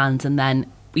those plans and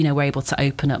then, you know, we're able to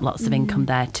open up lots of income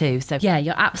there too. So yeah,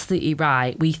 you're absolutely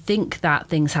right. We think that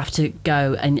things have to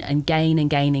go and gain and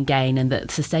gain and gain and that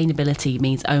sustainability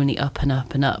means only up and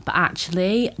up and up. But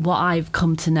actually what I've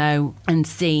come to know and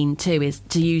seen too is,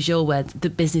 to use your words, the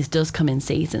business does come in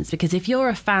seasons. Because if you're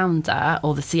a founder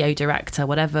or the CEO director,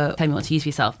 whatever term you want to use for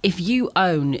yourself, if you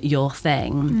own your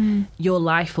thing, your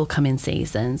life will come in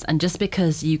seasons. And just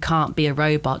because you can't be a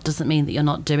robot doesn't mean that you're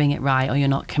not doing it right or you're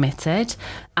not committed.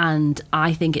 And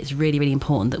I think it's really, really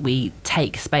important that we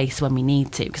take space when we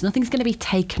need to, because nothing's going to be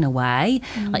taken away.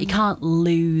 Like, you can't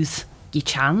lose your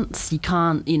chance. You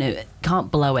can't, you know, can't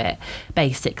blow it,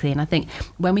 basically. And I think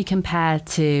when we compare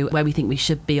to where we think we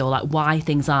should be or like why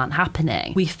things aren't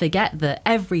happening, we forget that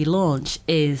every launch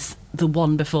is the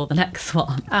one before the next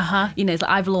one. You know, it's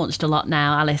like I've launched a lot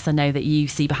now. Alice, I know that you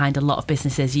see behind a lot of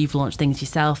businesses. You've launched things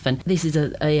yourself. And this is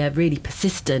a really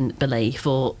persistent belief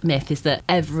or myth, is that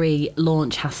every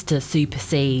launch has to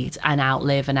supersede and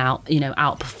outlive and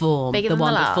outperform the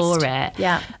one before it.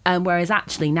 Yeah. Whereas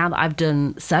actually now that I've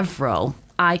done several,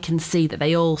 I can see that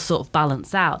they all sort of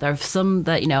balance out. There are some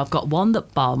that, you know, I've got one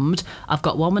that bombed. I've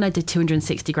got one when I did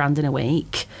 260 grand in a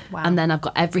week. Wow. And then I've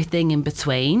got everything in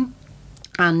between.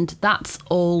 And that's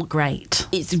all great.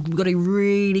 We've got to be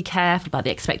really careful about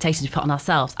the expectations we put on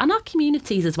ourselves and our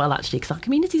communities as well, actually, because our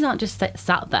communities aren't just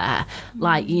sat there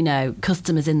like, you know,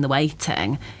 customers in the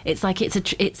waiting. It's like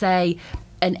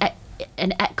an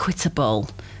equitable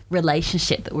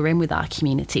relationship that we're in with our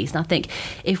communities. And I think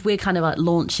if we're kind of like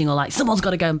launching or like someone's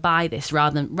got to go and buy this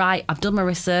rather than, right, I've done my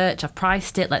research, I've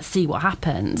priced it, let's see what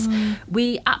happens,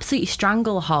 we absolutely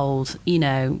stranglehold, you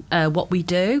know, what we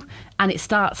do, and it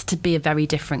starts to be a very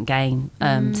different game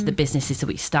to the businesses that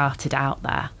we started out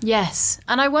there. Yes.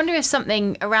 And I wonder if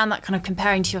something around that kind of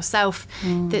comparing to yourself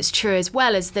that's true as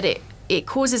well is that it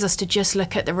causes us to just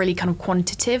look at the really kind of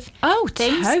quantitative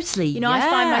things. Totally. You know, I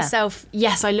find myself,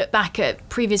 I look back at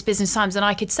previous business times and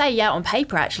I could say, on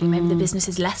paper, actually, maybe the business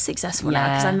is less successful now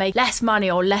because I make less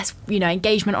money or less, you know,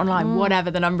 engagement online,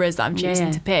 whatever the number is that I'm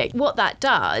choosing to pick. What that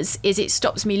does is it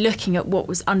stops me looking at what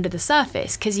was under the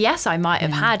surface. Because I might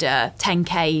have had a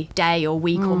 10K day or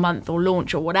week or month or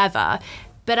launch or whatever.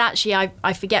 But actually,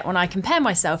 I forget when I compare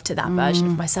myself to that version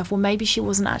of myself, well, maybe she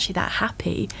wasn't actually that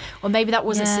happy, or maybe that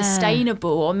wasn't sustainable,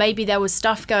 or maybe there was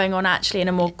stuff going on actually in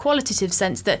a more qualitative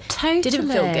sense that didn't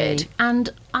feel good.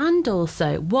 And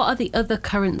also, what are the other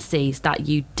currencies that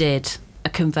you did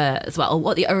convert as well, or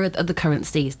what the other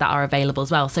currencies that are available as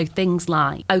well? So things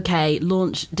like, okay,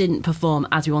 launch didn't perform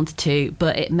as we wanted to,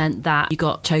 but it meant that you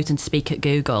got chosen to speak at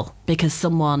Google because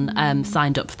someone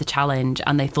signed up for the challenge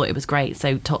and they thought it was great,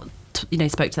 so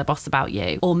spoke to their boss about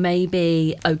you. Or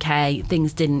maybe, okay,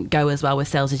 things didn't go as well with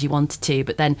sales as you wanted to,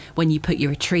 but then when you put your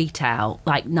retreat out,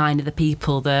 like 9 of the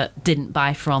people that didn't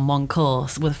buy from one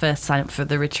course were the first sign up for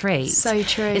the retreat. So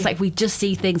true. It's like we just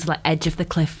see things like edge of the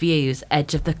cliff views,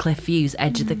 edge of the cliff views,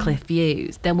 edge of the cliff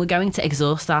views. Then we're going to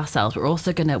exhaust ourselves. We're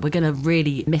also gonna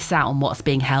really miss out on what's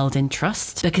being held in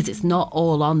trust, because it's not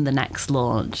all on the next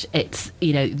launch. It's,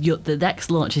 the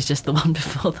next launch is just the one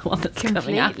before the one that's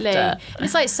coming after.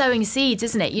 It's like sowing seeds,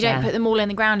 isn't it? You don't put them all in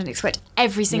the ground and expect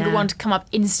every single one to come up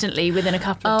instantly within a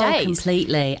couple of days.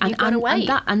 Completely. You've got to wait.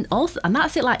 And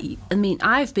that's it. Like, I mean,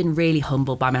 I've been really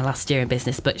humbled by my last year in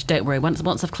business, but don't worry,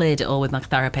 once I've cleared it all with my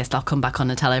therapist, I'll come back on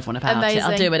and tell everyone about it.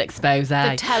 I'll do an expose.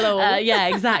 The tell-all. Yeah,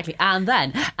 exactly. and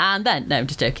then, no, I'm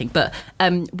just joking. But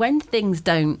when things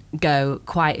don't go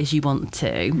quite as you want to,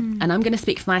 and I'm going to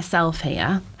speak for myself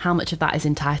here, how much of that is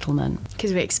entitlement?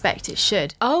 Because we expect it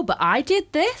should. Oh, but I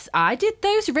did this. I did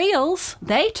those reels.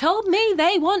 They told me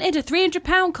they wanted a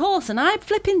 £300 course and I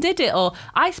flipping did it. Or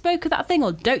I spoke of that thing,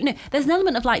 or don't know. There's an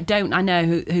element of like, don't I know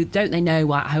who don't they know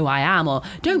who I am, or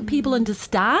don't people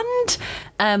understand?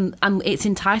 And it's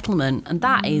entitlement. And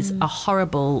that is a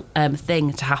horrible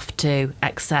thing to have to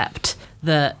accept,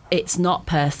 that it's not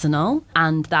personal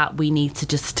and that we need to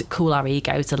just cool our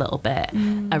egos a little bit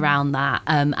around that,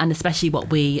 and especially what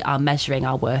we are measuring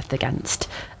our worth against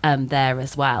there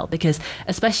as well, because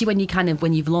especially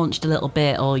when you've launched a little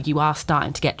bit or you are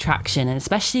starting to get traction, and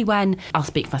especially when, I'll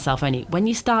speak for myself only, when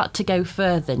you start to go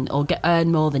further or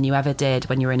earn more than you ever did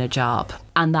when you're in a job,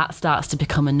 and that starts to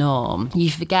become a norm, you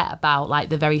forget about like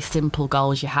the very simple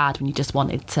goals you had when you just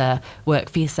wanted to work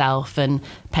for yourself and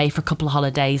pay for a couple of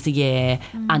holidays a year,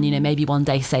 and maybe one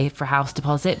day save for a house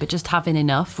deposit, but just having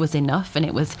enough was enough, and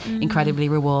it was incredibly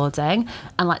rewarding.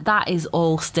 And like that is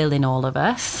all still in all of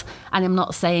us. And I'm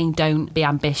not saying don't be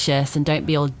ambitious and don't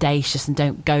be audacious and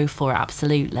don't go for it,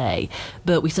 absolutely,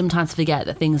 but we sometimes forget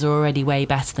that things are already way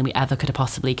better than we ever could have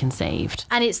possibly conceived.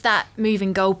 And it's that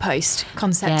moving goalpost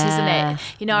concept, isn't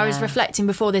it? I was reflecting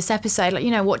before this episode,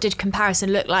 like, what did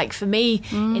comparison look like for me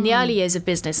in the early years of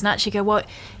business, and actually go, what?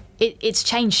 It's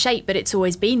changed shape, but it's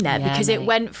always been there, because it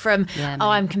went from,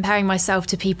 I'm comparing myself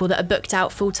to people that are booked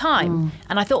out full time.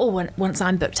 And I thought, once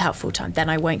I'm booked out full time, then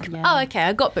I won't. Oh, okay,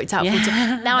 I got booked out full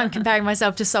time. Now I'm comparing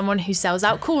myself to someone who sells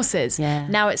out courses.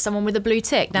 Now it's someone with a blue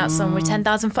tick. Now it's someone with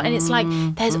 10,000. And it's like,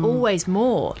 there's always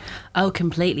more. Oh,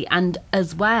 completely. And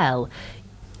as well,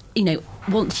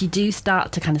 once you do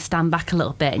start to kind of stand back a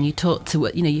little bit and you talk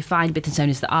to, you find business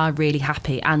owners that are really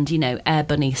happy and, Air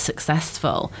Bunny's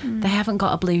successful, they haven't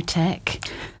got a blue tick.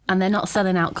 And they're not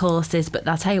selling out courses, but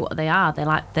I'll tell you what they are.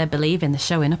 They're believing, they're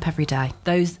showing up every day.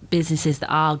 Those businesses that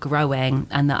are growing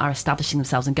and that are establishing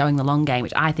themselves and going the long game,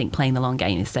 which I think playing the long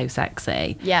game is so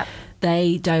sexy. Yeah.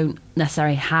 They don't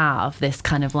necessarily have this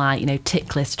kind of like,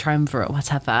 tick list triumvirate or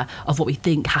whatever of what we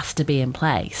think has to be in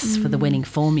place for the winning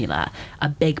formula. A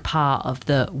big part of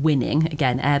the winning,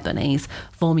 again, Air Bunny's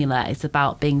formula is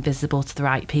about being visible to the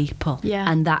right people. Yeah.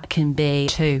 And that can be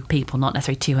 2 people, not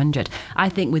necessarily 200. I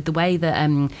think with the way that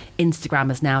Instagram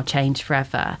has now changed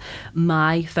forever,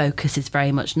 my focus is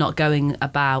very much not going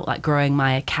about like growing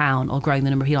my account or growing the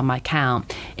number of people on my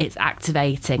account. It's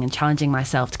activating and challenging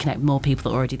myself to connect with more people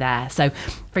that are already there. So,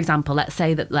 for example, let's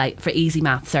say that like for easy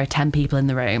maths, there are 10 people in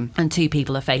the room and 2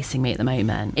 people are facing me at the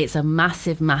moment. It's a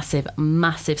massive, massive,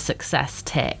 massive success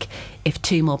tick if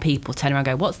 2 more people turn around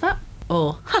and go, what's that?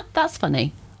 Or, that's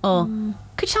funny. Or,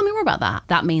 could you tell me more about that?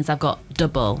 That means I've got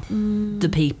double the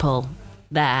people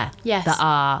there that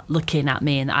are looking at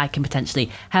me and that I can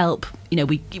potentially help.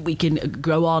 We can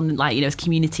grow on like, as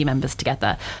community members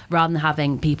together, rather than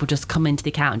having people just come into the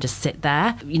account and just sit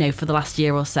there. For the last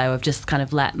year or so, I've just kind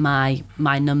of let my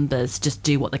numbers just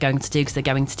do what they're going to do, because they're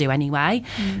going to do anyway,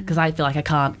 because I feel like I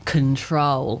can't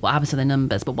control what happens to the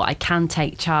numbers, but what I can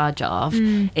take charge of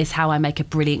is how I make a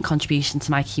brilliant contribution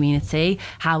to my community,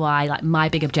 how my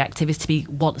big objective is to be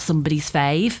somebody's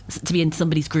fave, to be in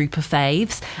somebody's group of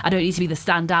faves. I don't need to be the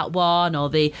standout one or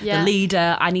the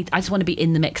leader. I just want to be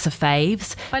in the mix of faves,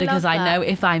 because I know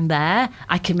if I'm there,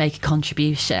 I can make a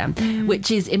contribution,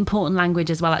 which is important language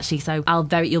as well, actually. So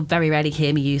you'll very rarely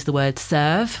hear me use the word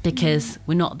serve, because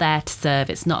we're not there to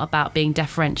serve. It's not about being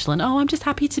deferential and, I'm just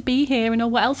happy to be here,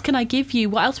 and what else can I give you?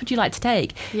 What else would you like to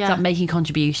take? It's about making a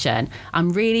contribution. I'm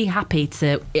really happy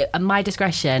at my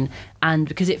discretion, and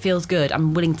because it feels good,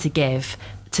 I'm willing to give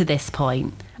to this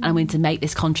point. and I'm willing to make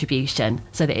this contribution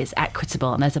so that it's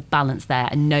equitable and there's a balance there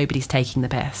and nobody's taking the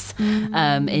piss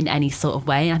in any sort of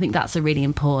way. And I think that's a really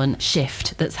important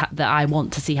shift that I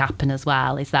want to see happen as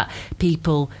well, is that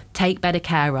people take better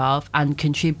care of and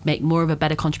make more of a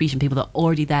better contribution to people that are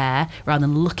already there, rather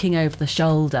than looking over the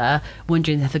shoulder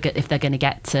wondering if they're going to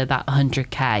get to that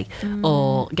 100k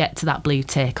or get to that blue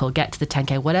tick or get to the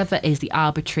 10k, whatever is the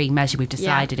arbitrary measure we've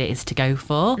decided it is to go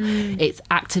for. It's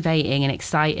activating and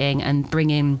exciting and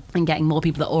bringing and getting more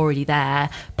people that are already there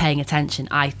paying attention,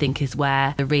 I think, is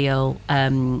where the real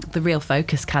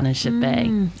focus kind of should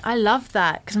be. I love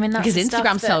that, because I mean, that's because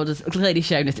Instagram's told us, clearly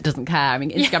shown us it doesn't care. I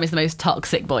mean, Instagram is the most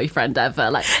toxic boyfriend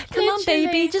ever. Like, come on,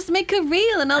 baby, just make a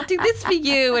reel and I'll do this for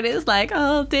you. And it's like,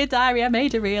 oh, dear diary, I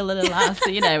made a reel and alas. So,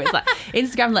 it's like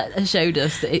Instagram showed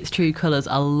us its true colours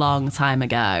a long time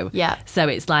ago. Yeah. So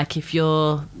it's like, if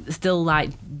you're still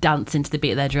like dancing to the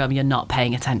beat of their drum, you're not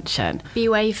paying attention. Be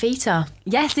where your feet are.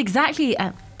 Yes, exactly.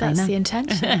 That's the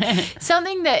intention.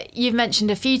 Something that you've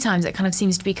mentioned a few times that kind of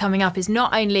seems to be coming up is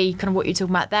not only kind of what you're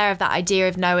talking about there, of that idea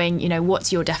of knowing,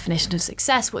 what's your definition of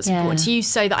success, what's important to you,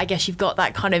 so that I guess you've got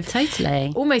that kind of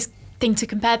totally almost thing to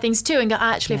compare things to and go,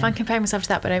 actually, if I'm comparing myself to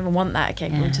that, but I don't even want that, okay,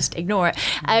 we'll just ignore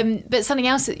it. But something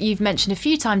else that you've mentioned a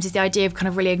few times is the idea of kind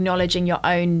of really acknowledging your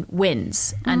own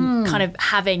wins and kind of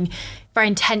having very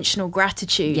intentional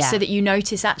gratitude so that you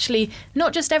notice actually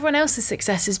not just everyone else's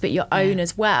successes but your own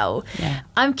as well.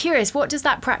 I'm curious, what does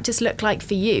that practice look like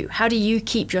for you? How do you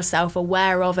keep yourself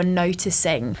aware of and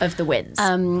noticing of the wins?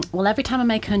 Well, every time I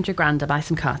make 100 grand I buy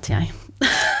some Cartier.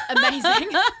 Amazing.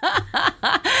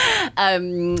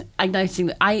 I'm noticing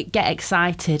that I get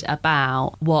excited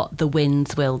about what the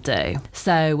wins will do.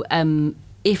 So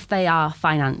if they are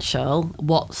financial,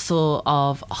 what sort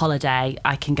of holiday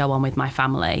I can go on with my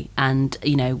family, and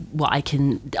what I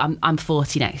can. I'm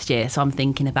 40 next year, so I'm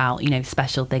thinking about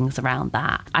special things around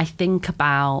that. I think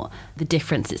about the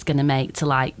difference it's going to make to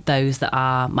like those that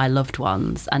are my loved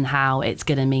ones, and how it's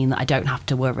going to mean that I don't have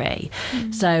to worry.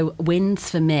 So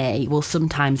wins for me will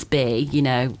sometimes be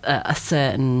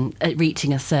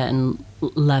reaching a certain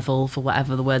level, for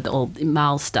whatever the word, or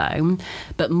milestone,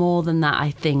 but more than that, I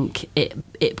think it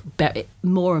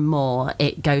more and more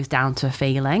it goes down to a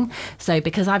feeling. So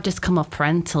because I've just come off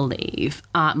parental leave,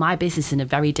 my business is in a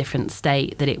very different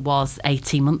state than it was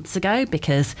 18 months ago,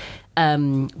 because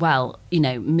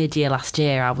mid-year last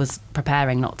year I was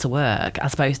preparing not to work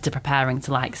as opposed to preparing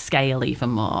to like scale even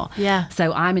more.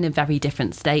 So I'm in a very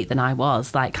different state than I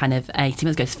was like kind of 18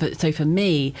 months ago. So for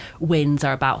me, wins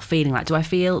are about feeling like, do I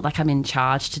feel like I'm in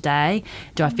charge today?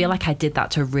 Do I feel like I did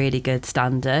that to a really good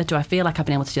standard? Do I feel like I've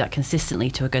been able to do that consistently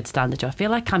to a good standard? Do I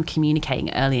feel like I'm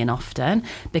communicating early and often?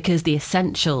 Because the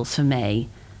essentials for me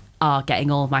are getting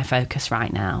all of my focus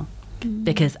right now.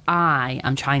 Because I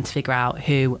am trying to figure out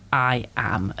who I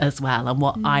am as well and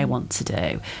what I want to do.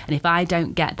 And if I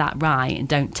don't get that right and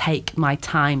don't take my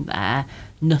time there,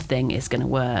 nothing is going to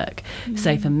work.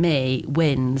 So for me,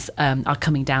 wins are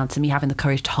coming down to me having the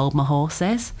courage to hold my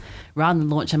horses. Rather than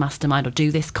launch a mastermind or do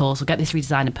this course or get this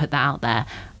redesign and put that out there,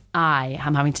 I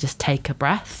am having to just take a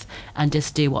breath and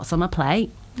just do what's on my plate.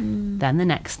 Then the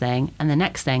next thing and the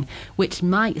next thing, which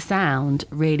might sound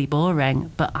really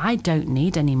boring, but I don't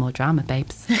need any more drama,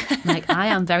 babes. Like, I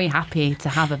am very happy to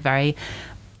have a very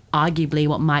arguably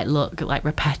what might look like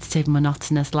repetitive,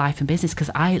 monotonous life and business, because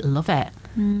I love it.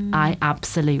 I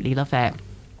absolutely love it.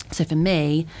 So for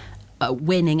me,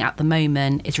 winning at the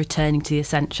moment is returning to the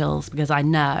essentials, because I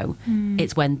know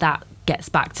it's when that gets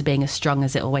back to being as strong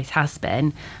as it always has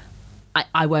been,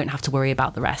 I won't have to worry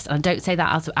about the rest. And I don't say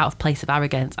that out of place of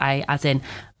arrogance. I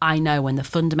know when the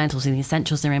fundamentals and the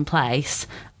essentials are in place,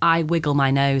 I wiggle my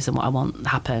nose and what I want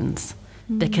happens.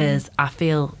 Because I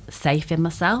feel safe in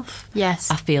myself.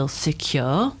 Yes. I feel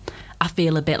secure. I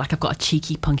feel a bit like I've got a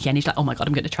cheeky, punky energy. Like, oh my God,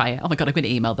 I'm going to try it. Oh my God, I'm going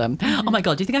to email them. Oh my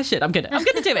God, do you think I should? I'm going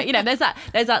to do it.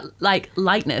 There's that like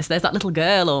lightness. There's that little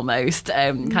girl almost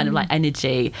kind of like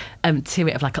energy to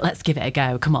it of like, let's give it a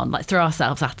go. Come on, let's throw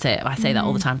ourselves at it. I say that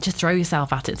all the time. Just throw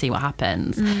yourself at it and see what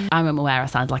happens. I'm aware I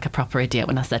sound like a proper idiot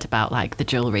when I said about like the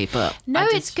jewellery, but no,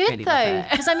 it's good really though.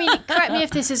 Because I mean, correct me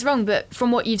if this is wrong, but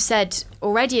from what you've said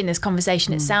already in this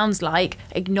conversation, it sounds like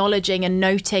acknowledging and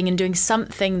noting and doing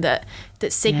something that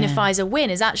signifies a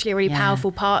win is actually a really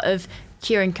powerful part of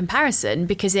curing comparison,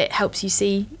 because it helps you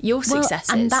see your successes.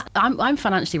 And I'm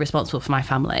financially responsible for my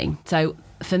family. So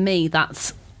for me,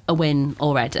 that's a win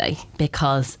already,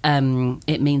 because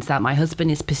it means that my husband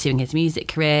is pursuing his music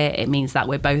career. It means that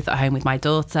we're both at home with my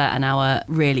daughter and our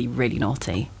really, really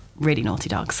naughty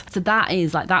dogs. So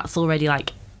that's already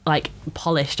like like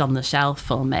polished on the shelf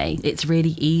for me, it's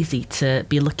really easy to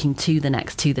be looking to the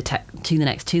next, to the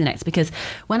next. Because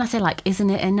when I say like, isn't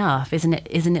it enough? Isn't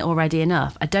it already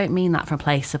enough? I don't mean that from a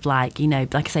place of like, you know,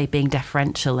 like I say, being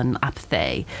deferential and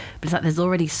apathy. But it's like there's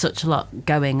already such a lot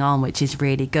going on, which is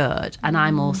really good. And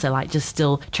I'm also like just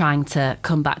still trying to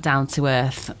come back down to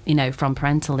earth, you know, from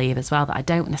parental leave as well, that I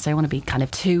don't necessarily want to be kind of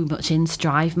too much in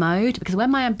strive mode, because when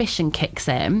my ambition kicks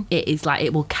in, it is like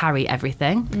it will carry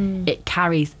everything. It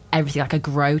carries everything, like I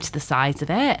grow to the size of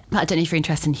it. But I don't know if you're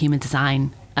interested in human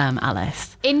design,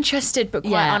 Alice. Interested, but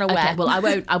quite unaware. Okay. Well,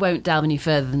 I won't delve any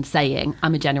further than saying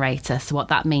I'm a generator. So what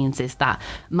that means is that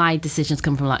my decisions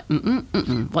come from like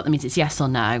What that means is yes or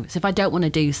no. So if I don't want to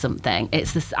do something,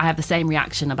 it's this. I have the same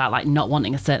reaction about like not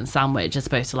wanting a certain sandwich as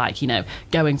opposed to like, you know,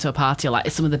 going to a party or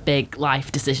like some of the big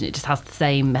life decision. It just has the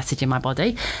same message in my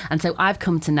body. And so I've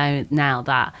come to know now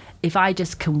that if I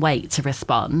just can wait to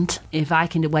respond, if I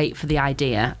can wait for the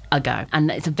idea, I'll go. And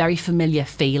it's a very familiar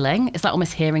feeling. It's like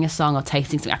almost hearing a song or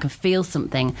tasting something. I can feel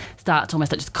something start to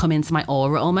almost like just come into my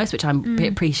aura almost, which I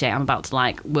appreciate. I'm about to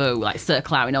like, whoa, like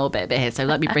circle out in orbit a bit here. So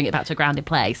let me bring it back to a grounded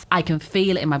place. I can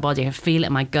feel it in my body. I can feel it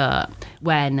in my gut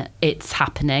when it's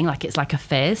happening. Like it's like a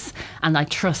fizz. And I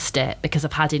trust it because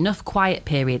I've had enough quiet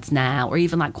periods now, or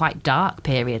even like quite dark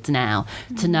periods now,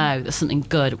 to know that something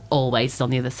good always is on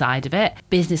the other side of it.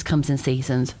 Business comes in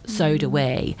seasons, so do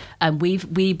we. And we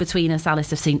between us, Alice,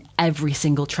 have seen every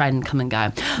single trend come and go.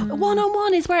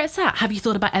 One-on-one is where it's at. Have you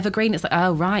thought about Evergreen? It's like,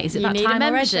 oh right, is it that time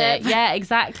already? Yeah,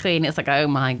 exactly. And it's like, oh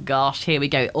my gosh, here we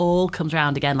go. It all comes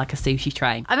around again like a sushi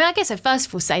train. I mean, I guess I first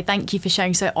of all say thank you for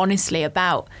sharing so honestly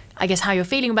about, I guess, how you're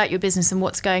feeling about your business and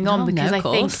what's going on, because I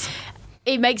think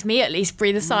it makes me at least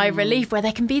breathe a sigh of relief, where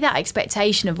there can be that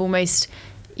expectation of almost,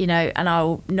 you know, and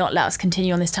I'll not let us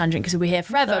continue on this tangent because we'll be here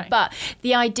forever. Sorry. But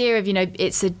the idea of, you know,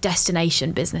 it's a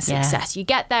destination business success. You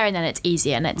get there and then it's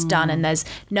easy and it's done, and there's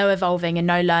no evolving and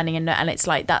no learning, and it's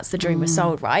like that's the dream was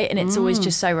sold, right? And it's always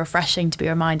just so refreshing to be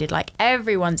reminded like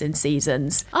everyone's in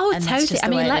seasons. Oh, totally. I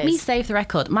mean, let me save the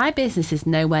record. My business is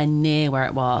nowhere near where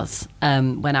it was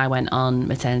when I went on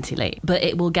maternity leave, but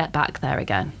it will get back there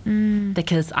again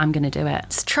because I'm going to do it.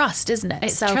 It's trust, isn't it?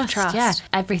 It's self-trust. Yeah,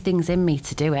 everything's in me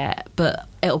to do it, but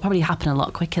it'll probably happen a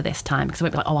lot quicker this time because I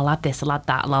won't be like, oh, I'll add this, I'll add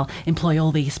that, and I'll employ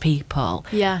all these people.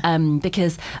 Yeah.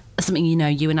 Because something, you know,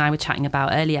 you and I were chatting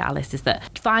about earlier, Alice, is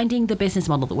that finding the business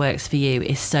model that works for you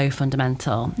is so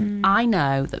fundamental. I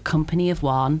know that company of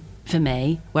one, for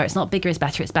me, where it's not bigger is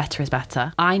better, it's better is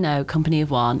better. I know company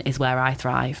of one is where I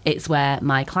thrive. It's where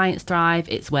my clients thrive.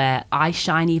 It's where I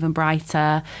shine even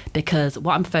brighter, because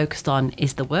what I'm focused on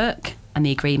is the work and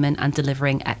the agreement and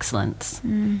delivering excellence.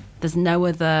 There's no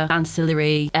other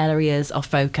ancillary areas of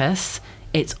focus.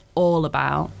 It's all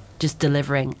about just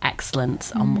delivering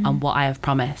excellence on what I have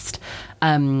promised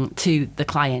to the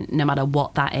client, no matter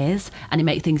what that is. And it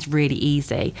makes things really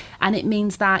easy. And it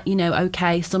means that, you know,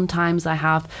 okay, sometimes I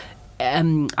have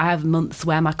months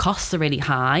where my costs are really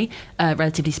high,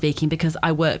 relatively speaking, because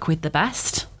I work with the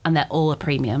best and they're all a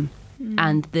premium.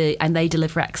 And they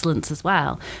deliver excellence as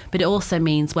well. But it also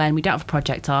means when we don't have a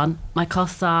project on, my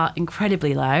costs are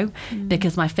incredibly low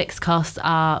because my fixed costs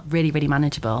are really, really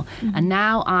manageable. And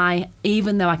now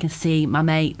even though I can see my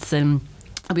mates and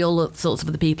there'll be all sorts of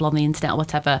other people on the internet or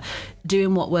whatever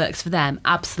doing what works for them,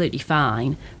 absolutely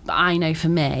fine. But I know for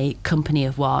me, company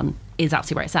of one is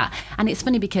absolutely where it's at. And it's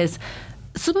funny because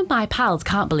some of my pals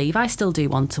can't believe I still do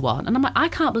one-to-one. And I'm like, I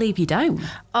can't believe you don't.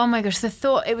 Oh my gosh, the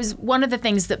thought, it was one of the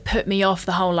things that put me off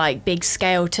the whole like big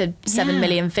scale to 7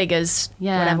 million figures,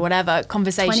 whatever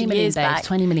conversation 20 million years back.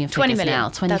 20 million figures 20 million. now.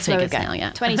 20 That's figures now,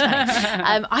 yeah. 20.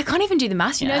 I can't even do the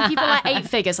maths. You know, people like 8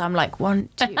 figures. I'm like, 1,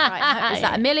 2, right. Is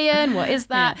that a million? What is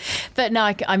that? But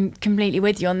no, I'm completely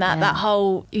with you on that. That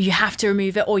whole, you have to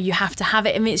remove it or you have to have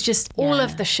it. I mean, it's just all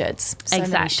of the shoulds. So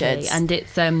exactly. Many shoulds. And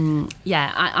it's,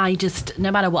 I just, no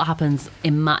matter what happens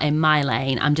in my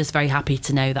lane, I'm just very happy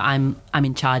to know that I'm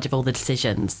in charge of all the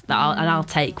decisions, that I'll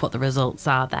take what the results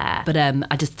are there. But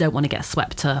I just don't want to get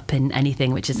swept up in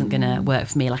anything which isn't going to work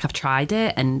for me. Like I've tried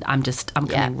it and I'm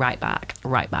coming right back.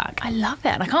 I love it.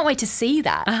 And I can't wait to see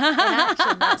that in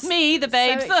action. That's me, the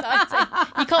babes. So exciting.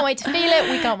 You can't wait to feel it.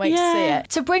 We can't wait to see it.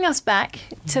 To bring us back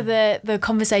to the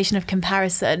conversation of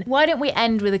comparison, why don't we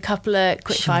end with a couple of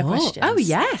quick fire questions? Oh,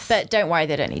 yes. But don't worry,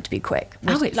 they don't need to be quick.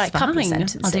 It's like a couple of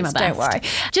sentences. I'll do my best. Don't worry.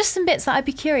 Just some bits that I'd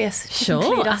be curious to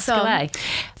conclude us on. Away.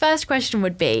 First question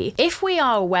would be, if we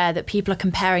are aware that people are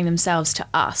comparing themselves to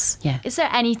us, is there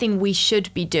anything we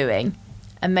should be doing?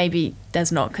 And maybe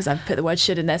there's not, because I've put the word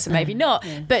should in there, so maybe not.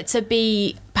 But to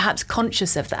be perhaps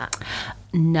conscious of that.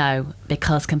 No,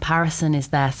 because comparison is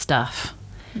their stuff.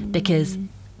 Because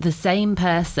the same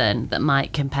person that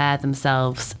might compare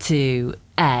themselves to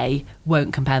A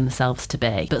won't compare themselves to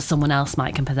B, but someone else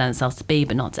might compare themselves to B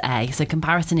but not to A. So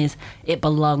comparison it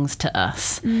belongs to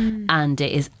us, and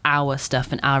it is our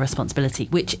stuff and our responsibility,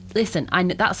 which, listen, I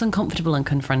know that's uncomfortable and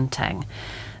confronting.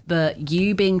 But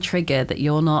you being triggered that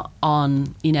you're not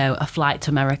on, a flight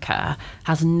to America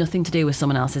has nothing to do with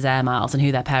someone else's air miles and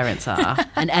who their parents are,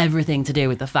 and everything to do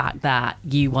with the fact that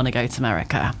you want to go to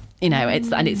America.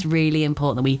 It's really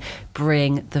important that we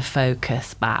bring the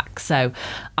focus back. So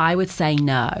I would say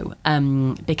no,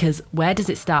 because where does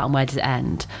it start and where does it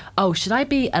end? Oh, should I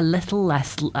be a little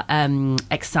less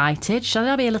excited? Should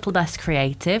I be a little less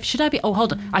creative? Should I be,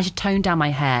 hold on, I should tone down my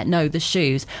hair. No, the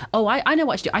shoes. Oh, I know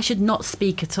what to do. I should not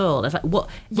speak at all. It's like, what?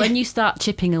 Yeah. When you start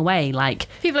chipping away, like...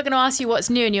 People are going to ask you what's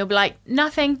new and you'll be like,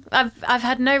 nothing. I've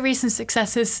had no recent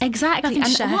successes. Exactly.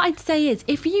 And what I'd say is,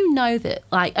 if you know that,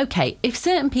 like, okay, if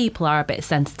certain people are a bit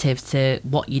sensitive to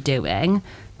what you're doing,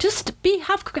 just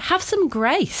have some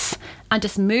grace and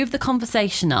just move the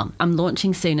conversation on. I'm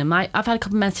launching soon, and I've had a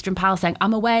couple of messages from pals saying,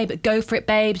 I'm away, but go for it,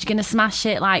 babes, you're going to smash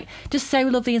it. Like, just so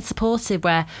lovely and supportive,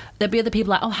 where there'll be other people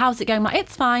like, oh, how's it going? Like,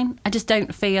 it's fine. I just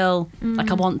don't feel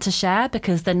like I want to share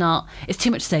because it's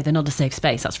too much to say they're not a safe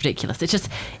space. That's ridiculous.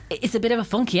 It's a bit of a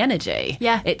funky energy.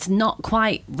 Yeah. It's not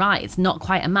quite right. It's not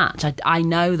quite a match. I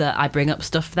know that I bring up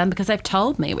stuff for them because they've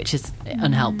told me, which is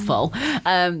unhelpful.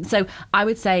 So I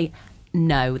would say,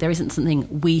 no, there isn't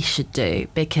something we should do,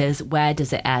 because where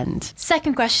does it end?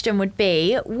 Second question would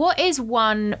be, what is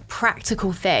one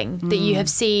practical thing that you have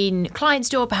seen clients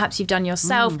do, or perhaps you've done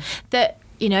yourself, that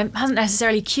hasn't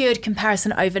necessarily cured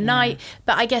comparison overnight,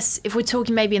 but I guess if we're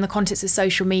talking maybe in the context of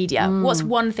social media, what's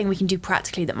one thing we can do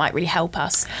practically that might really help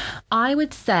us? I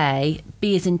would say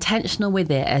be as intentional with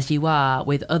it as you are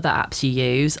with other apps you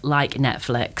use, like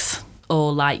Netflix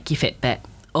or like your Fitbit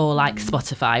or like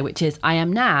Spotify, which is, I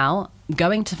am now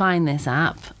going to find this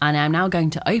app and I'm now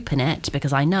going to open it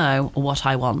because I know what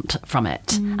I want from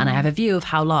it and I have a view of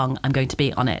how long I'm going to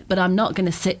be on it, but I'm not going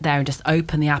to sit there and just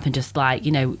open the app and just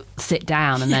sit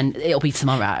down and then it'll be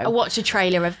tomorrow. I watch a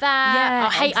trailer of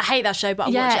that. I hate that show, but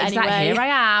I'll watch it anyway. Exactly. Here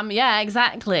I am. Yeah,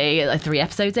 exactly. 3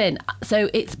 episodes in. So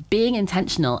it's being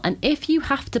intentional, and if you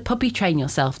have to puppy train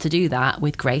yourself to do that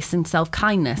with grace and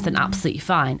self-kindness, then absolutely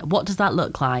fine. What does that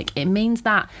look like? It means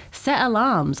that set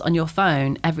alarms on your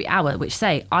phone every hour which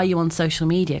say, are you on social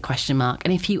media, ?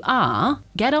 And if you are,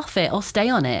 get off it or stay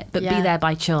on it, but be there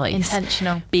by choice.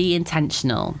 Intentional. Be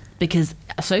intentional, because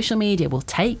social media will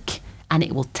take and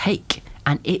it will take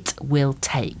and it will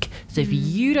take. So if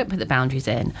you don't put the boundaries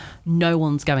in, no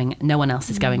one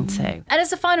else is going to. And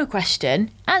as a final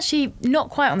question, actually not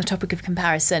quite on the topic of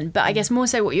comparison, but I guess more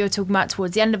so what you were talking about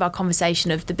towards the end of our conversation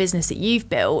of the business that you've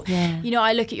built. Yeah.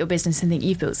 I look at your business and think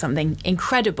you've built something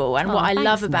incredible. And what I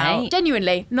love about,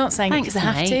 genuinely, not saying it because I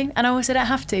have to, and I also don't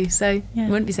have to, so I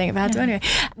wouldn't be saying it if I had to anyway.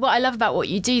 What I love about what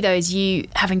you do, though, is you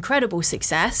have incredible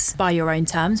success by your own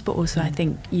terms, but also I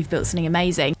think you've built something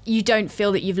amazing. You don't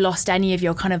feel that you've lost any of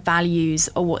your kind of values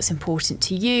or what's important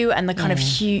to you, and the kind of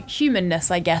humanness,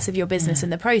 I guess, of your business in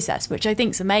the process, which I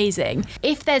think is amazing.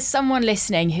 If there's someone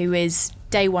listening who is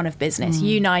day one of business,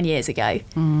 you 9 years ago,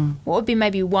 what would be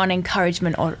maybe one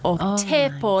encouragement or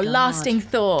tip or lasting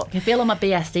thought? I can feel all my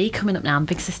BSD coming up now, I'm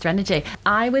big sister energy.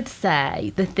 I would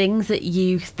say the things that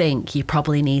you think you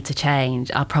probably need to change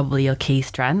are probably your key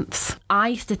strengths. I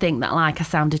used to think that I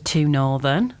sounded too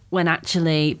northern, when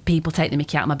actually people take the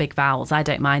mickey out of my big vowels. I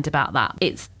don't mind about that.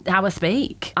 It's how I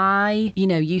speak. I,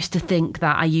 used to think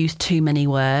that I used too many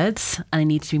words and I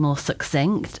need to be more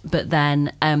succinct. But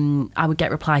then I would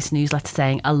get replies to newsletters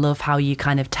saying, I love how you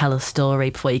kind of tell a story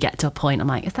before you get to a point. I'm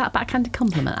like, is that a backhanded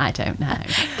compliment? I don't know.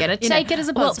 Gonna take it as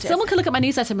a positive. Well, someone could look at my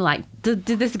newsletter and be like, did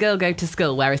this girl go to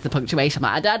school? Where is the punctuation?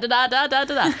 I'm like, da da da da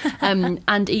da da.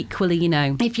 And equally,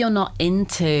 if you're not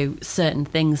into certain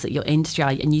things that your industry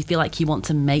are, and you feel like you want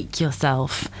to make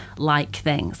yourself like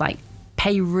things, like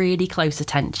pay really close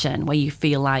attention where you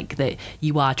feel like that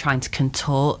you are trying to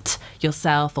contort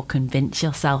yourself or convince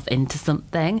yourself into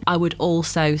something. I would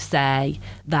also say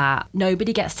that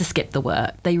nobody gets to skip the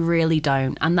work. They really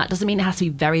don't. And that doesn't mean it has to be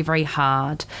very, very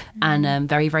hard and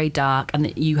very, very dark and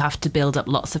that you have to build up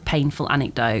lots of painful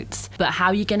anecdotes. But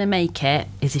how you're going to make it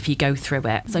is if you go through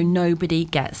it. So nobody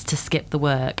gets to skip the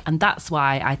work. And that's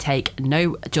why I take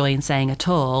no joy in saying at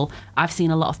all, I've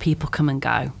seen a lot of people come and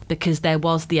go, because there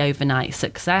was the overnight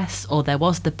success, or there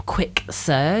was the quick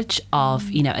surge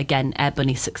of, again, Air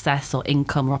Bunny success or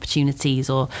income or opportunities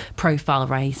or profile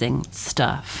raising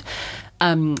stuff.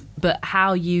 But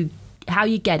how you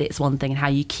get it's one thing, and how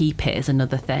you keep it is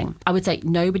another thing. I would say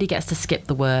nobody gets to skip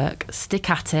the work. Stick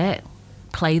at it.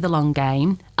 play the long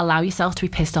game, allow yourself to be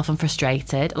pissed off and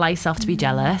frustrated, allow yourself to be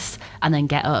jealous, and then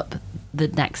get up the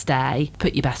next day,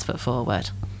 put your best foot forward.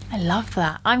 I love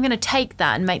that. I'm going to take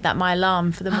that and make that my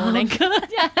alarm for the morning. Oh,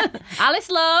 good. Yeah. Alice,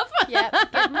 love. Yep.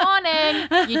 Good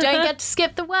morning. You don't get to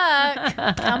skip the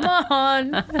work. Come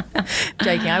on.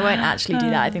 Joking. I won't actually do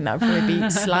that. I think that would probably be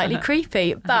slightly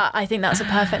creepy. But I think that's a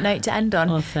perfect note to end on.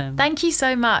 Awesome. Thank you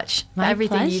so much for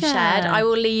everything you've shared. I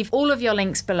will leave all of your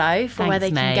links below for where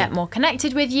they can get more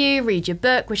connected with you, read your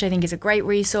book, which I think is a great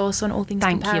resource on all things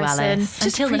comparison. Thank you, Alice.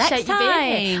 Just Until the next appreciate you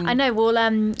being here. I know.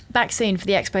 We'll back soon for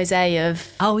the expose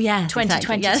of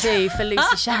 2022 for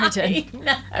Lucy Sheridan.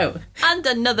 No. And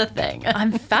another thing.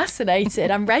 I'm fascinated.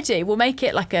 I'm ready. We'll make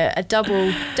it like a double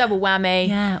whammy.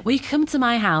 Yeah. Well, you come to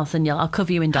my house and I'll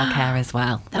cover you in dog hair as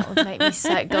well. That would make me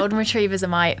so. Golden Retrievers are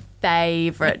my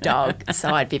favourite dog, so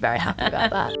I'd be very happy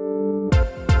about that.